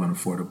simple and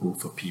affordable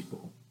for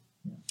people.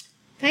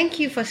 Thank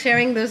you for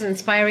sharing those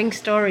inspiring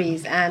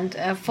stories and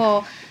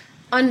for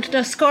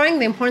underscoring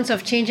the importance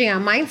of changing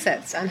our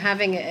mindsets and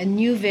having a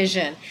new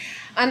vision.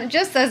 And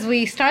just as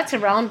we start to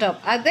round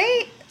up, are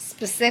there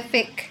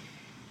specific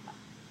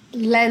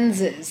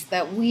lenses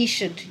that we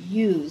should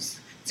use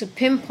to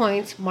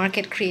pinpoint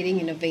market-creating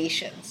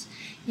innovations?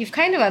 You've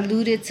kind of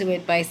alluded to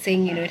it by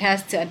saying, it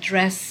has to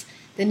address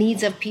the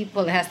needs of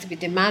people. It has to be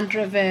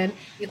demand-driven.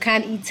 You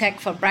can't eat tech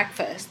for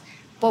breakfast.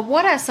 But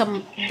what are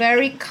some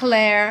very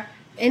clear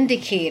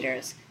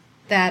indicators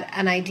that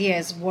an idea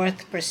is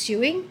worth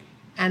pursuing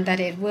and that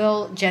it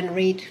will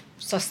generate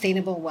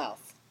sustainable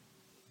wealth?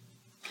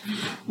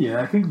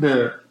 Yeah, I think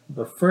the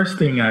first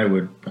thing I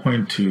would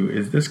point to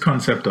is this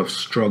concept of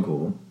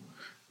struggle.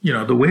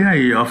 The way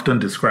I often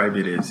describe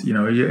it is,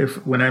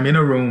 when I'm in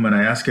a room and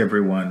I ask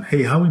everyone,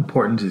 hey, how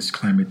important is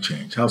climate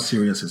change? How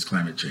serious is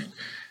climate change?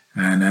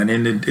 And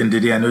in the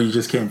day, I know you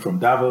just came from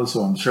Davos,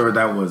 so I'm sure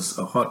that was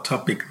a hot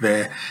topic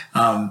there.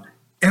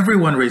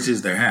 Everyone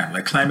raises their hand,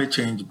 like climate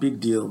change, big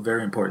deal,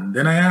 very important.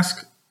 Then I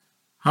ask,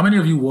 how many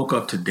of you woke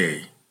up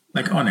today,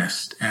 like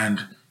honest,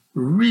 and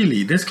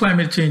really, this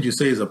climate change you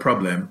say is a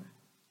problem,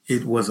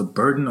 it was a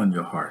burden on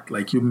your heart.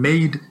 Like you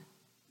made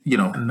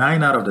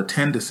 9 out of the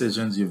 10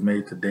 decisions you've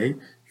made today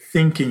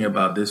thinking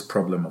about this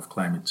problem of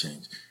climate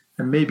change.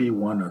 And maybe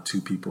 1 or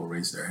 2 people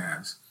raise their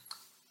hands.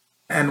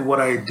 And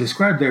what I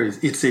described there is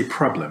it's a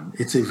problem.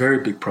 It's a very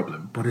big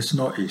problem, but it's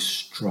not a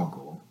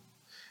struggle.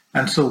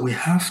 And so we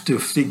have to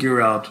figure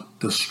out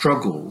the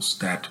struggles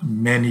that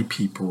many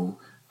people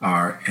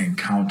are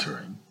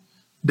encountering.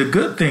 The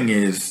good thing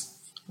is,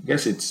 I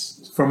guess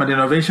it's from an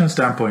innovation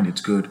standpoint,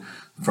 it's good.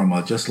 From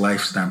a just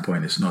life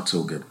standpoint, it's not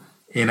so good.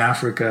 In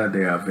Africa,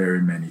 there are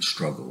very many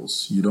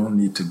struggles. You don't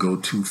need to go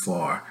too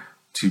far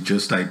to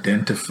just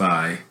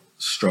identify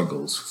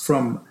struggles,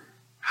 from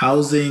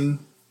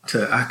housing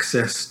to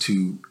access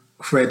to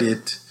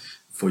credit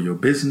for your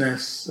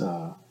business,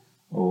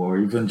 or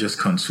even just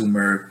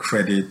consumer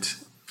credit,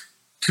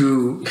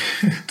 to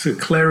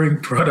clearing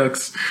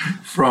products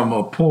from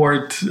a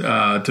port,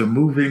 to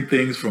moving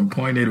things from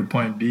point A to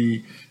point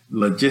B,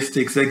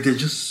 logistics. Like there's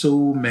just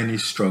so many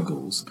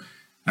struggles.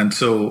 And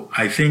so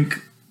I think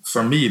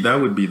for me,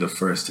 that would be the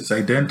first, is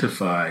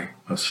identify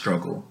a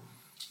struggle.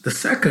 The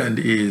second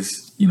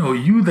is,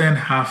 you then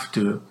have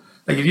to,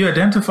 like if you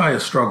identify a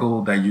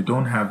struggle that you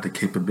don't have the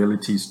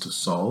capabilities to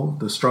solve,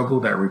 the struggle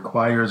that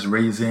requires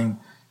raising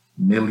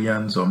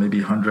millions or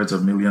maybe hundreds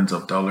of millions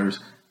of dollars,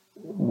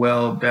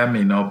 well, that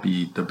may not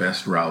be the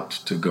best route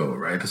to go,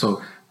 right?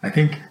 So I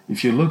think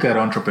if you look at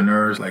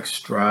entrepreneurs like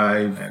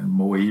Strive and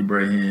Mo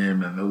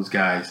Ibrahim and those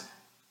guys,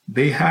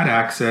 they had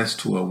access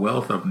to a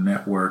wealth of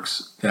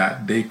networks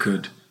that they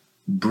could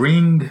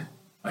bring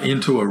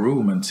into a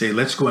room and say,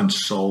 let's go and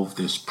solve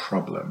this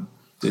problem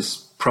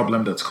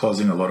that's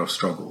causing a lot of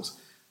struggles.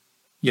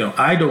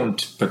 I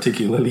don't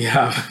particularly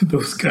have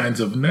those kinds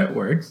of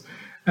networks.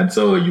 And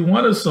so you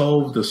want to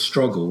solve the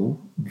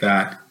struggle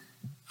that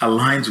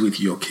aligns with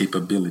your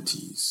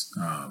capabilities.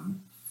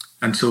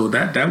 And so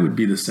that would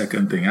be the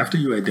second thing. After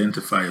you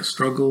identify a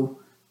struggle,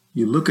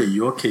 you look at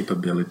your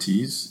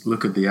capabilities,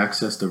 look at the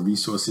access to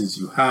resources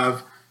you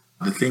have,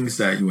 the things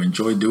that you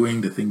enjoy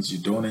doing, the things you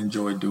don't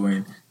enjoy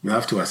doing. You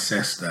have to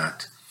assess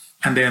that.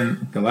 And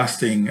then the last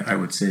thing I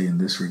would say in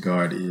this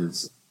regard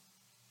is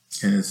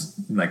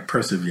like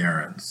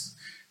perseverance.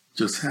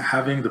 Just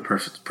having the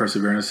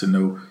perseverance to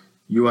know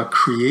you are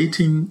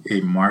creating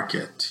a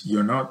market.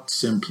 You're not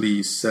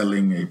simply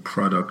selling a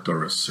product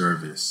or a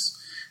service.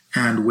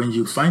 And when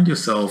you find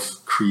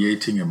yourself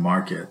creating a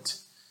market,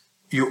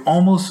 you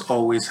almost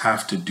always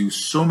have to do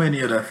so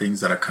many other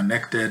things that are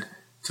connected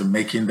to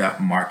making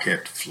that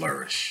market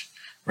flourish,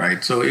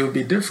 right? So it would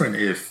be different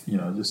if,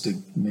 just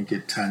to make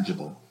it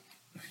tangible,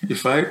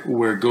 if I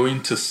were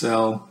going to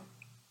sell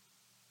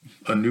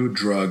a new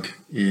drug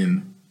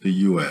in the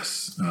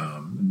US,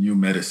 new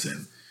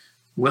medicine,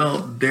 well,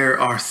 there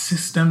are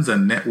systems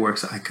and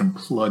networks I can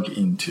plug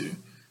into.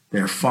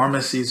 There are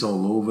pharmacies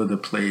all over the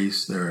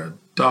place. There are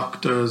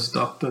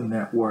doctor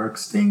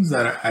networks, things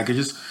that I could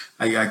just,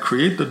 I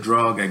create the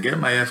drug, I get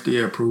my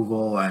FDA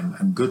approval,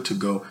 I'm good to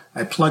go.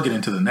 I plug it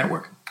into the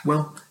network.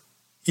 Well,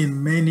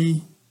 in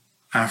many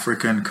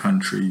African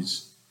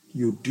countries,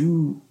 you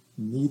do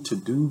need to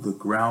do the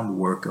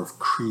groundwork of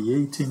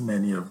creating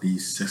many of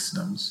these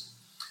systems.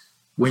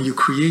 When you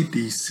create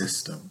these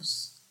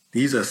systems,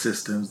 these are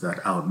systems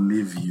that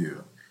outlive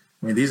you.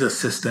 I mean, these are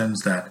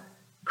systems that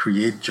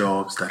create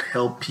jobs, that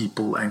help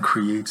people and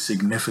create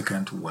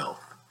significant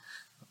wealth.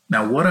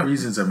 Now, one of the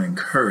reasons I'm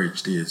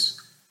encouraged is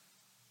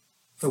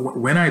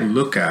when I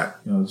look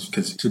at,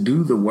 because to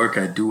do the work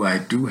I do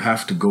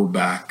have to go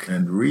back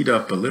and read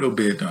up a little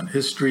bit on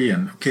history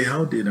and, okay,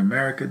 how did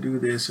America do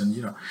this?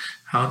 And,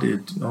 how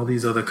did all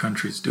these other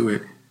countries do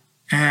it?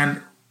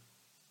 And,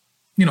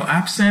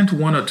 absent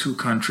one or two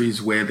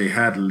countries where they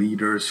had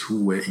leaders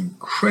who were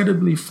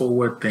incredibly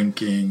forward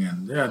thinking,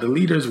 and the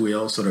leaders we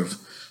all sort of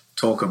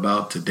talk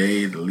about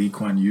today, the Lee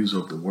Kuan Yews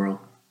of the world,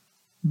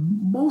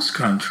 most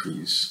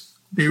countries,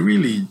 they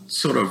really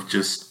sort of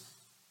just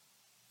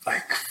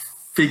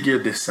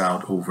figured this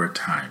out over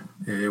time.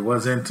 It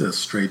wasn't a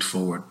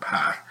straightforward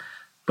path.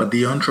 But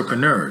the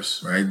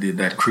entrepreneurs, right,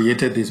 that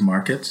created these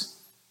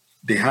markets,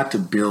 they had to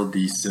build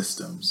these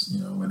systems.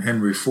 When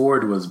Henry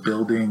Ford was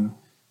building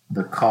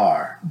the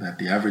car that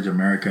the average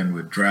American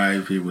would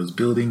drive, he was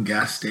building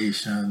gas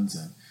stations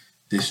and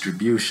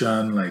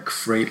distribution, like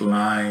freight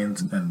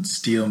lines and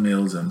steel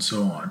mills and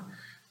so on.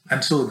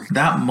 And so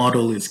that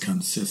model is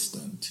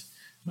consistent.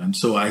 And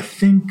so I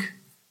think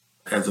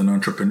as an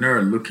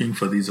entrepreneur looking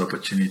for these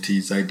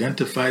opportunities,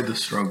 identify the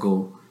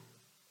struggle,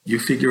 you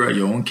figure out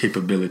your own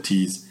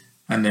capabilities,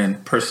 and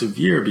then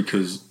persevere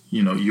because,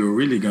 you're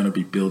really going to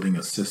be building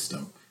a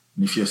system.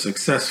 And if you're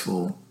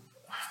successful,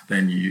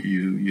 then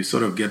you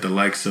sort of get the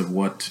likes of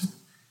what,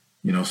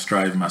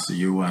 Strive,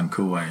 Masayowa, and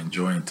co are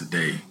enjoying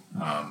today.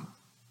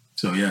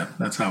 So yeah,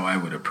 that's how I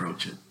would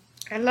approach it.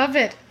 I love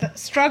it. The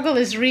struggle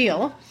is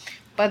real,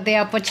 but the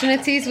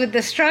opportunities with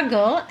the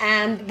struggle,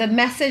 and the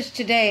message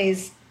today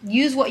is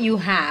use what you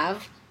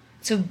have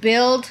to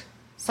build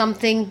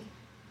something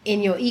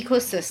in your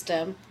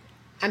ecosystem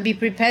and be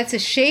prepared to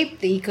shape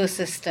the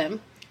ecosystem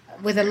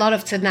with a lot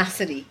of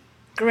tenacity,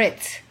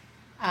 grit,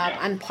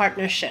 and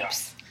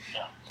partnerships.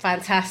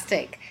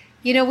 Fantastic.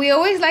 We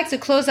always like to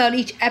close out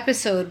each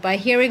episode by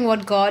hearing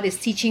what God is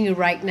teaching you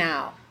right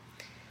now.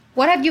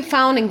 What have you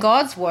found in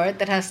God's word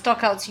that has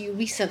stuck out to you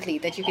recently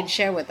that you can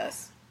share with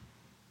us?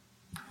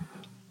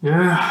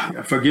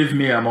 Yeah, forgive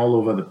me, I'm all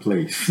over the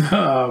place.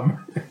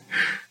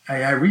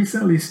 I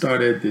recently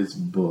started this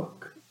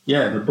book.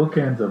 Yeah, The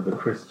Bookends of the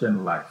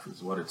Christian Life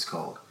is what it's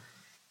called.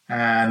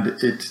 And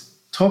it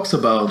talks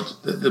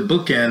about, the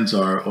bookends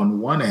are, on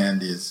one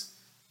end is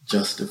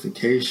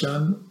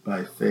justification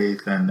by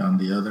faith, and on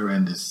the other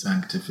end is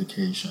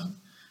sanctification.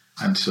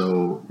 And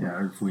so,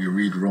 if we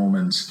read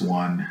Romans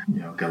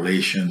 1,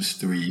 Galatians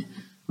 3,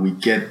 we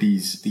get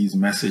these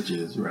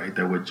messages, right,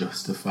 that we're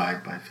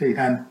justified by faith.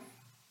 And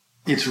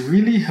it's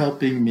really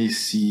helping me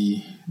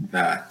see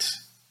that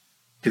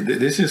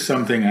this is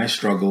something I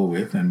struggle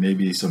with, and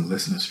maybe some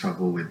listeners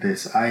struggle with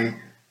this.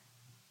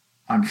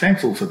 I'm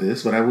thankful for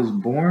this, but I was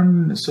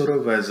born sort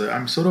of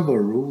I'm sort of a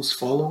rules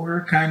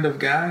follower kind of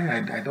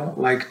guy. I don't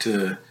like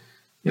to,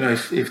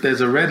 if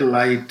there's a red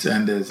light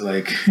and there's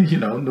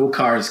no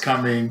cars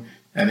coming,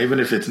 and even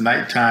if it's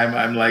nighttime,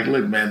 I'm like,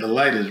 look, man, the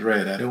light is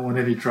red. I don't want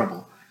any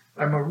trouble.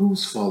 I'm a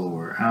rules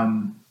follower.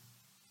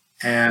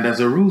 And as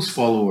a rules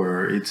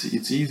follower, it's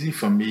easy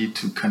for me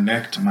to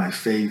connect my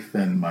faith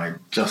and my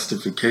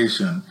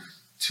justification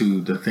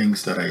to the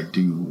things that I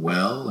do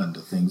well and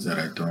the things that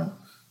I don't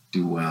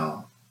do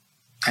well.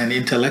 And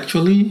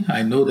intellectually,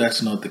 I know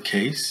that's not the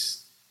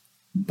case,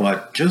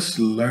 but just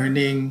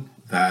learning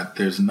that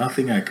there's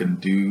nothing I can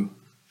do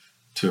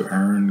to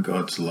earn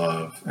God's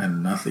love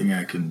and nothing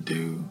I can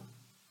do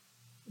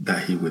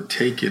that He would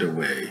take it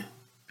away,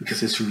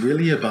 because it's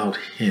really about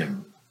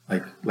Him.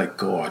 Like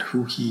God,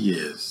 who He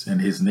is and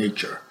His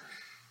nature.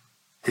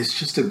 It's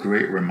just a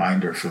great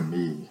reminder for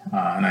me.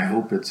 And I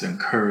hope it's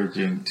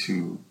encouraging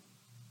to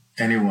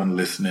anyone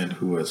listening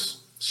who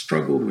has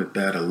struggled with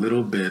that a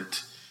little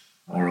bit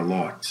or a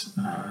lot.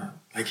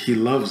 He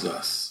loves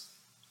us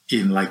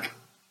in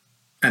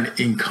an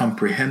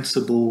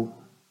incomprehensible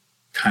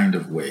kind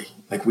of way.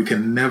 We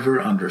can never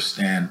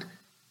understand.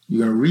 You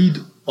can read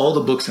all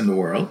the books in the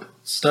world,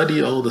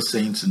 study all the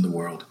saints in the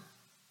world.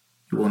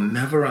 You will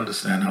never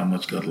understand how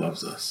much God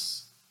loves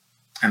us.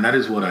 And that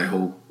is what I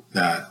hope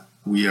that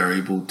we are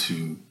able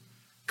to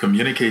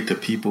communicate to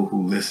people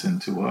who listen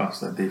to us,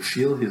 that they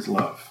feel His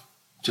love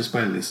just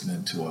by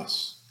listening to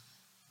us.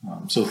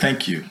 So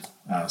thank you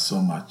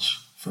so much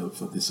for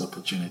this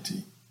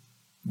opportunity.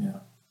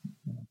 Yeah.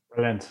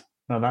 Brilliant.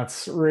 No,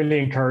 that's really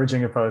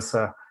encouraging,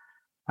 Efosa.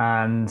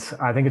 And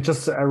I think it's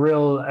just a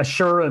real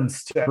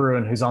assurance to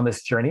everyone who's on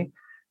this journey,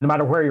 no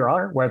matter where you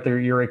are, whether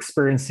you're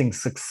experiencing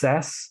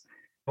success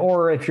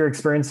or if you're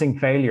experiencing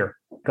failure,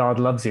 God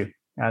loves you,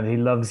 and He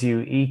loves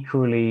you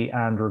equally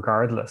and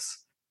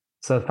regardless.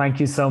 So thank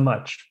you so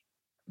much.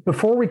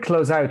 Before we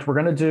close out, we're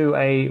going to do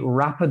a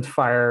rapid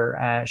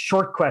fire,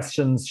 short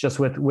questions, just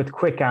with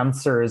quick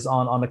answers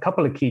on a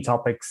couple of key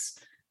topics.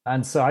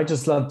 And so I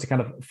just love to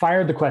kind of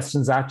fire the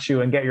questions at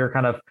you and get your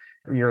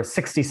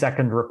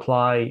 60-second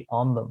reply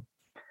on them.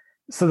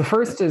 So the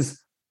first is,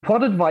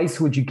 What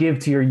advice would you give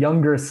to your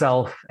younger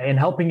self in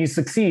helping you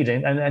succeed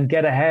and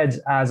get ahead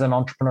as an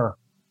entrepreneur?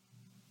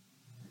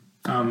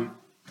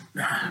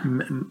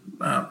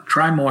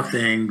 Try more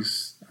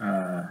things.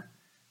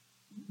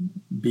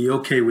 Be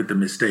okay with the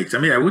mistakes. I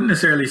mean, I wouldn't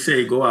necessarily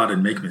say go out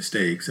and make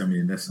mistakes. I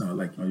mean, that's not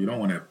like, you don't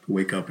want to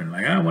wake up and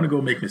like, I want to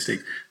go make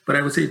mistakes. But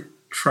I would say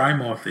try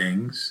more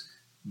things,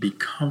 be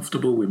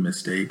comfortable with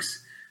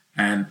mistakes,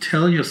 and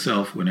tell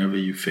yourself whenever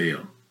you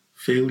fail,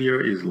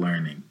 failure is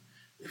learning.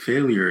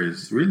 Failure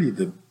is really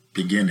the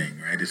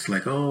beginning, right? It's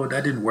like, oh,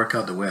 that didn't work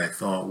out the way I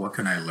thought. What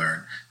can I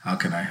learn? How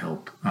can I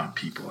help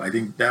people? I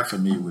think that for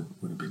me would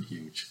have been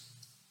huge.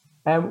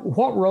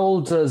 What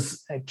role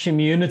does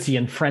community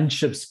and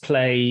friendships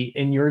play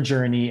in your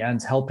journey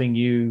and helping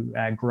you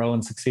grow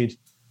and succeed?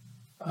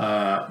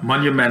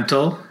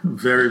 Monumental,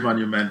 very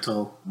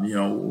monumental.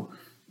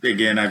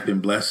 Again, I've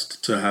been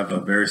blessed to have a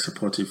very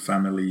supportive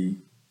family.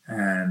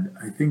 And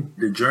I think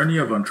the journey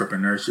of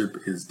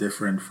entrepreneurship is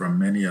different from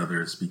many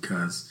others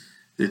because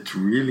it's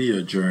really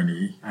a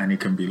journey and it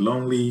can be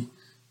lonely,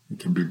 it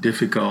can be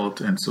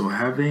difficult. And so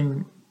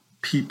having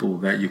people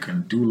that you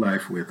can do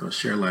life with or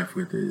share life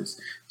with is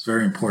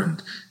very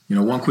important.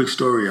 One quick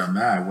story on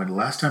that. When the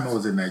last time I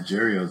was in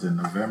Nigeria was in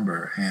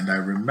November, and I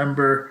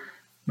remember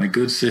my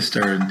good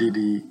sister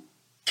Ndidi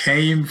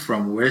came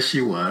from where she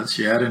was.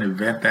 She had an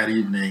event that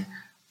evening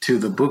to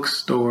the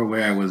bookstore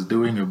where I was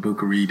doing a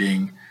book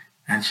reading,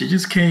 and she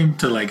just came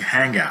to like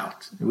hang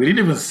out. We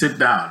didn't even sit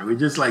down. We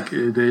just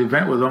the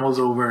event was almost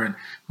over and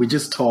we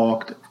just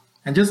talked.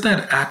 And just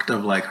that act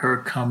of like her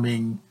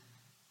coming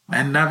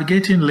and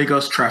navigating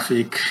Lagos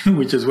traffic,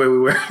 which is where we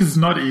were, is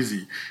not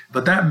easy.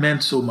 But that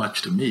meant so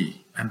much to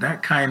me. And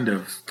that kind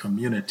of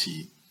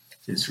community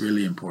is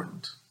really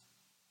important.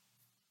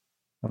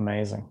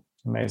 Amazing.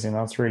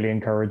 That's really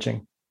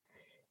encouraging.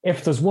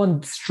 If there's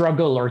one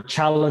struggle or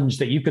challenge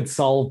that you could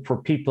solve for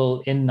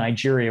people in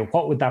Nigeria,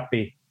 what would that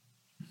be?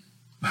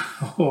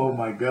 Oh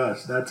my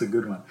gosh, that's a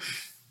good one.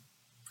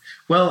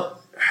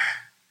 Well,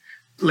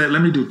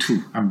 let me do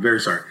two. I'm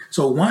very sorry.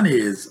 So one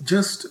is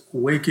just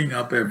waking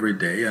up every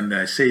day, and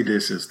I say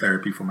this as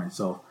therapy for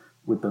myself,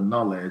 with the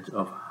knowledge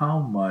of how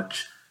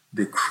much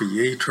the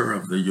creator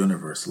of the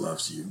universe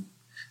loves you.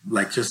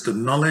 Like just the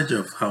knowledge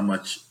of how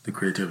much the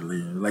creator of the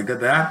universe, like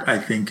that I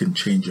think can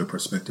change your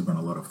perspective on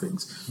a lot of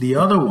things. The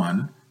other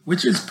one,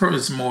 which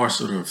is more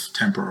sort of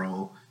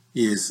temporal,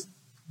 is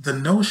the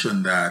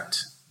notion that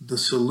the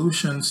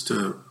solutions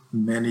to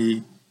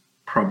many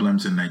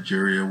problems in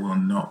Nigeria will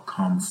not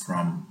come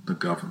from the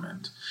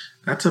government.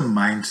 That's a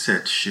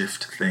mindset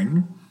shift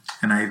thing.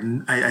 And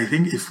I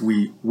think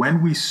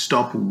when we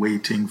stop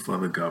waiting for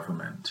the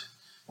government,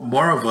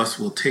 more of us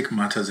will take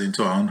matters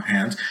into our own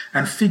hands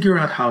and figure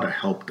out how to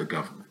help the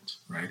government,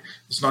 right?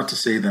 It's not to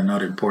say they're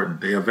not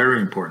important. They are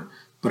very important.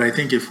 But I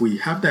think if we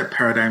have that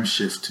paradigm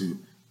shift to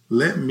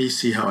let me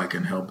see how I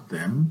can help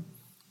them,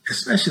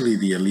 especially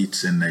the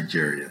elites in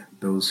Nigeria,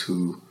 those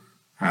who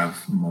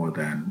have more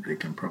than they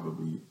can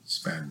probably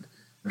spend.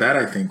 That,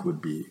 I think, would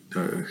be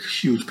a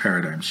huge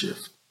paradigm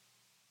shift.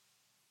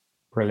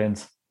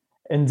 Brilliant.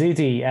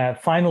 Ndidi,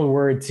 final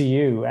word to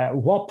you.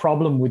 What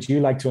problem would you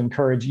like to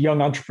encourage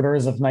young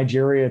entrepreneurs of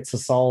Nigeria to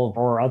solve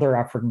or other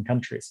African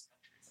countries?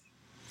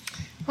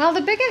 Well,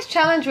 the biggest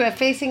challenge we're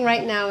facing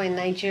right now in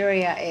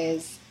Nigeria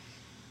is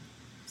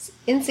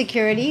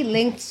insecurity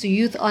linked to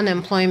youth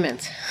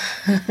unemployment.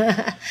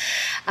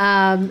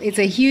 It's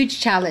a huge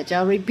challenge.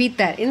 I'll repeat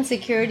that.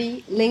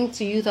 Insecurity linked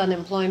to youth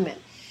unemployment.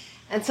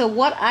 And so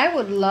what I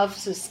would love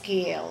to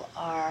scale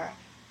are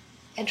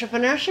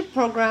entrepreneurship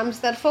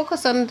programs that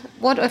focus on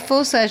what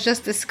Efosa has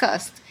just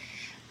discussed.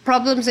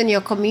 Problems in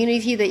your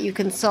community that you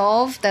can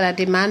solve that are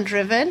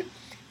demand-driven,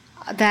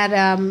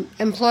 that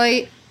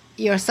employ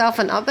yourself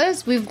and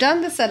others. We've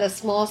done this at a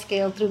small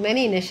scale through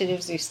many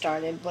initiatives we've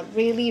started, but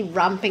really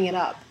ramping it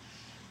up.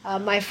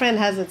 My friend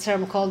has a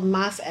term called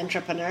mass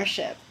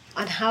entrepreneurship,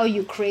 and how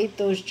you create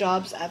those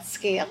jobs at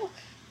scale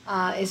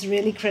is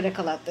really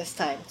critical at this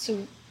time.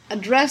 To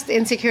address the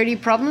insecurity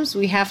problems,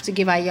 we have to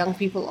give our young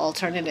people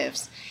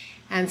alternatives.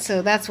 And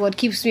so that's what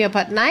keeps me up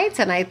at night.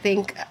 And I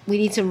think we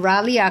need to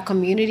rally our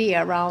community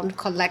around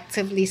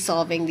collectively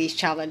solving these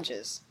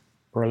challenges.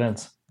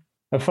 Brilliant.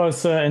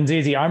 Efosa and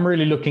Ndidi, I'm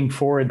really looking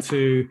forward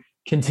to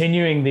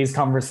continuing these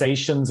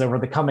conversations over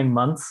the coming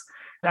months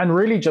and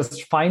really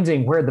just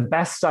finding where the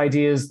best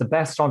ideas, the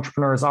best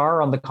entrepreneurs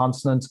are on the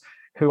continent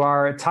who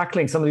are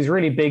tackling some of these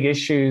really big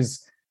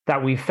issues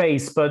that we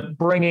face, but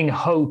bringing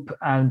hope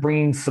and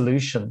bringing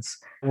solutions.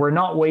 We're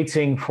not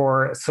waiting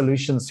for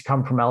solutions to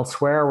come from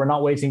elsewhere. We're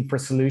not waiting for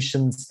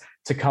solutions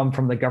to come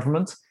from the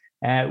government.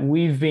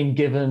 We've been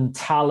given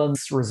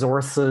talents,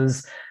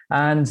 resources,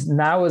 and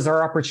now is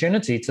our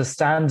opportunity to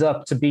stand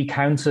up, to be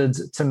counted,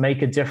 to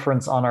make a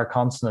difference on our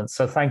continent.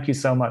 So thank you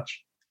so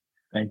much.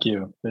 Thank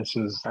you. This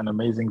is an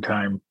amazing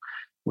time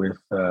with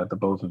the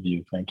both of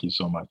you. Thank you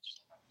so much.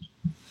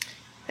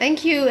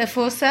 Thank you,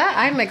 Efosa.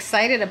 I'm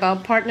excited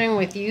about partnering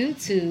with you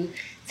to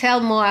tell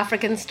more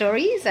African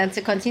stories and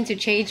to continue to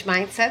change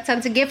mindsets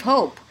and to give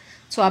hope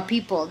to our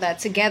people that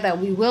together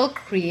we will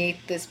create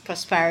this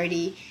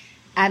prosperity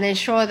and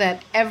ensure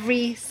that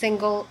every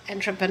single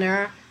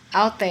entrepreneur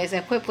out there is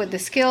equipped with the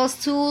skills,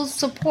 tools,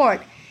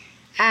 support,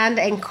 and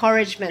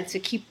encouragement to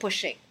keep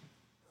pushing.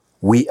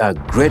 We are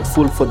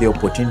grateful for the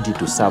opportunity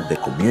to serve the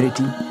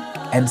community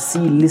and see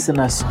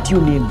listeners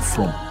tune in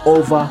from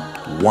over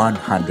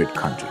 100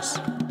 countries.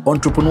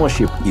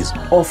 Entrepreneurship is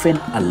often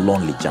a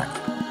lonely journey,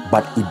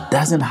 but it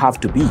doesn't have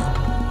to be.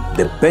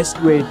 The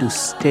best way to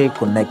stay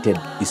connected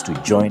is to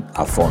join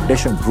a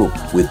foundation group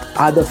with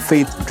other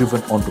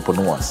faith-driven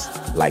entrepreneurs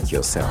like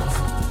yourself.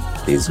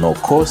 There is no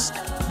cost,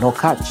 no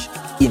catch.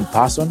 In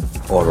person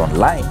or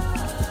online,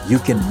 you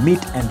can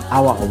meet an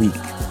hour a week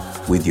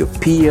with your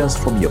peers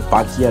from your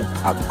backyard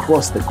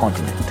across the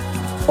continent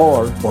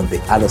or on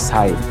the other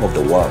side of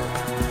the world.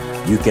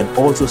 You can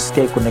also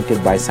stay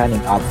connected by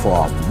signing up for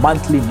our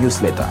monthly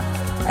newsletter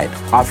at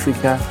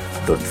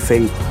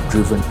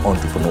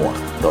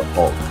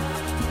africa.faithdrivenentrepreneur.org.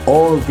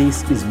 All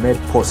this is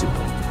made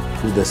possible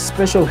through the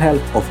special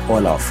help of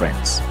all our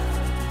friends.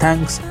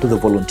 Thanks to the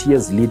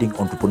volunteers leading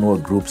entrepreneur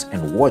groups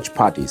and watch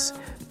parties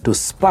to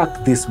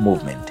spark this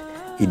movement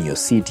in your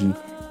city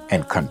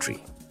and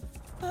country.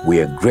 We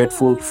are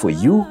grateful for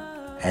you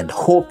and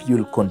hope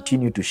you'll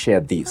continue to share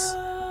this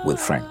with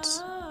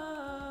friends.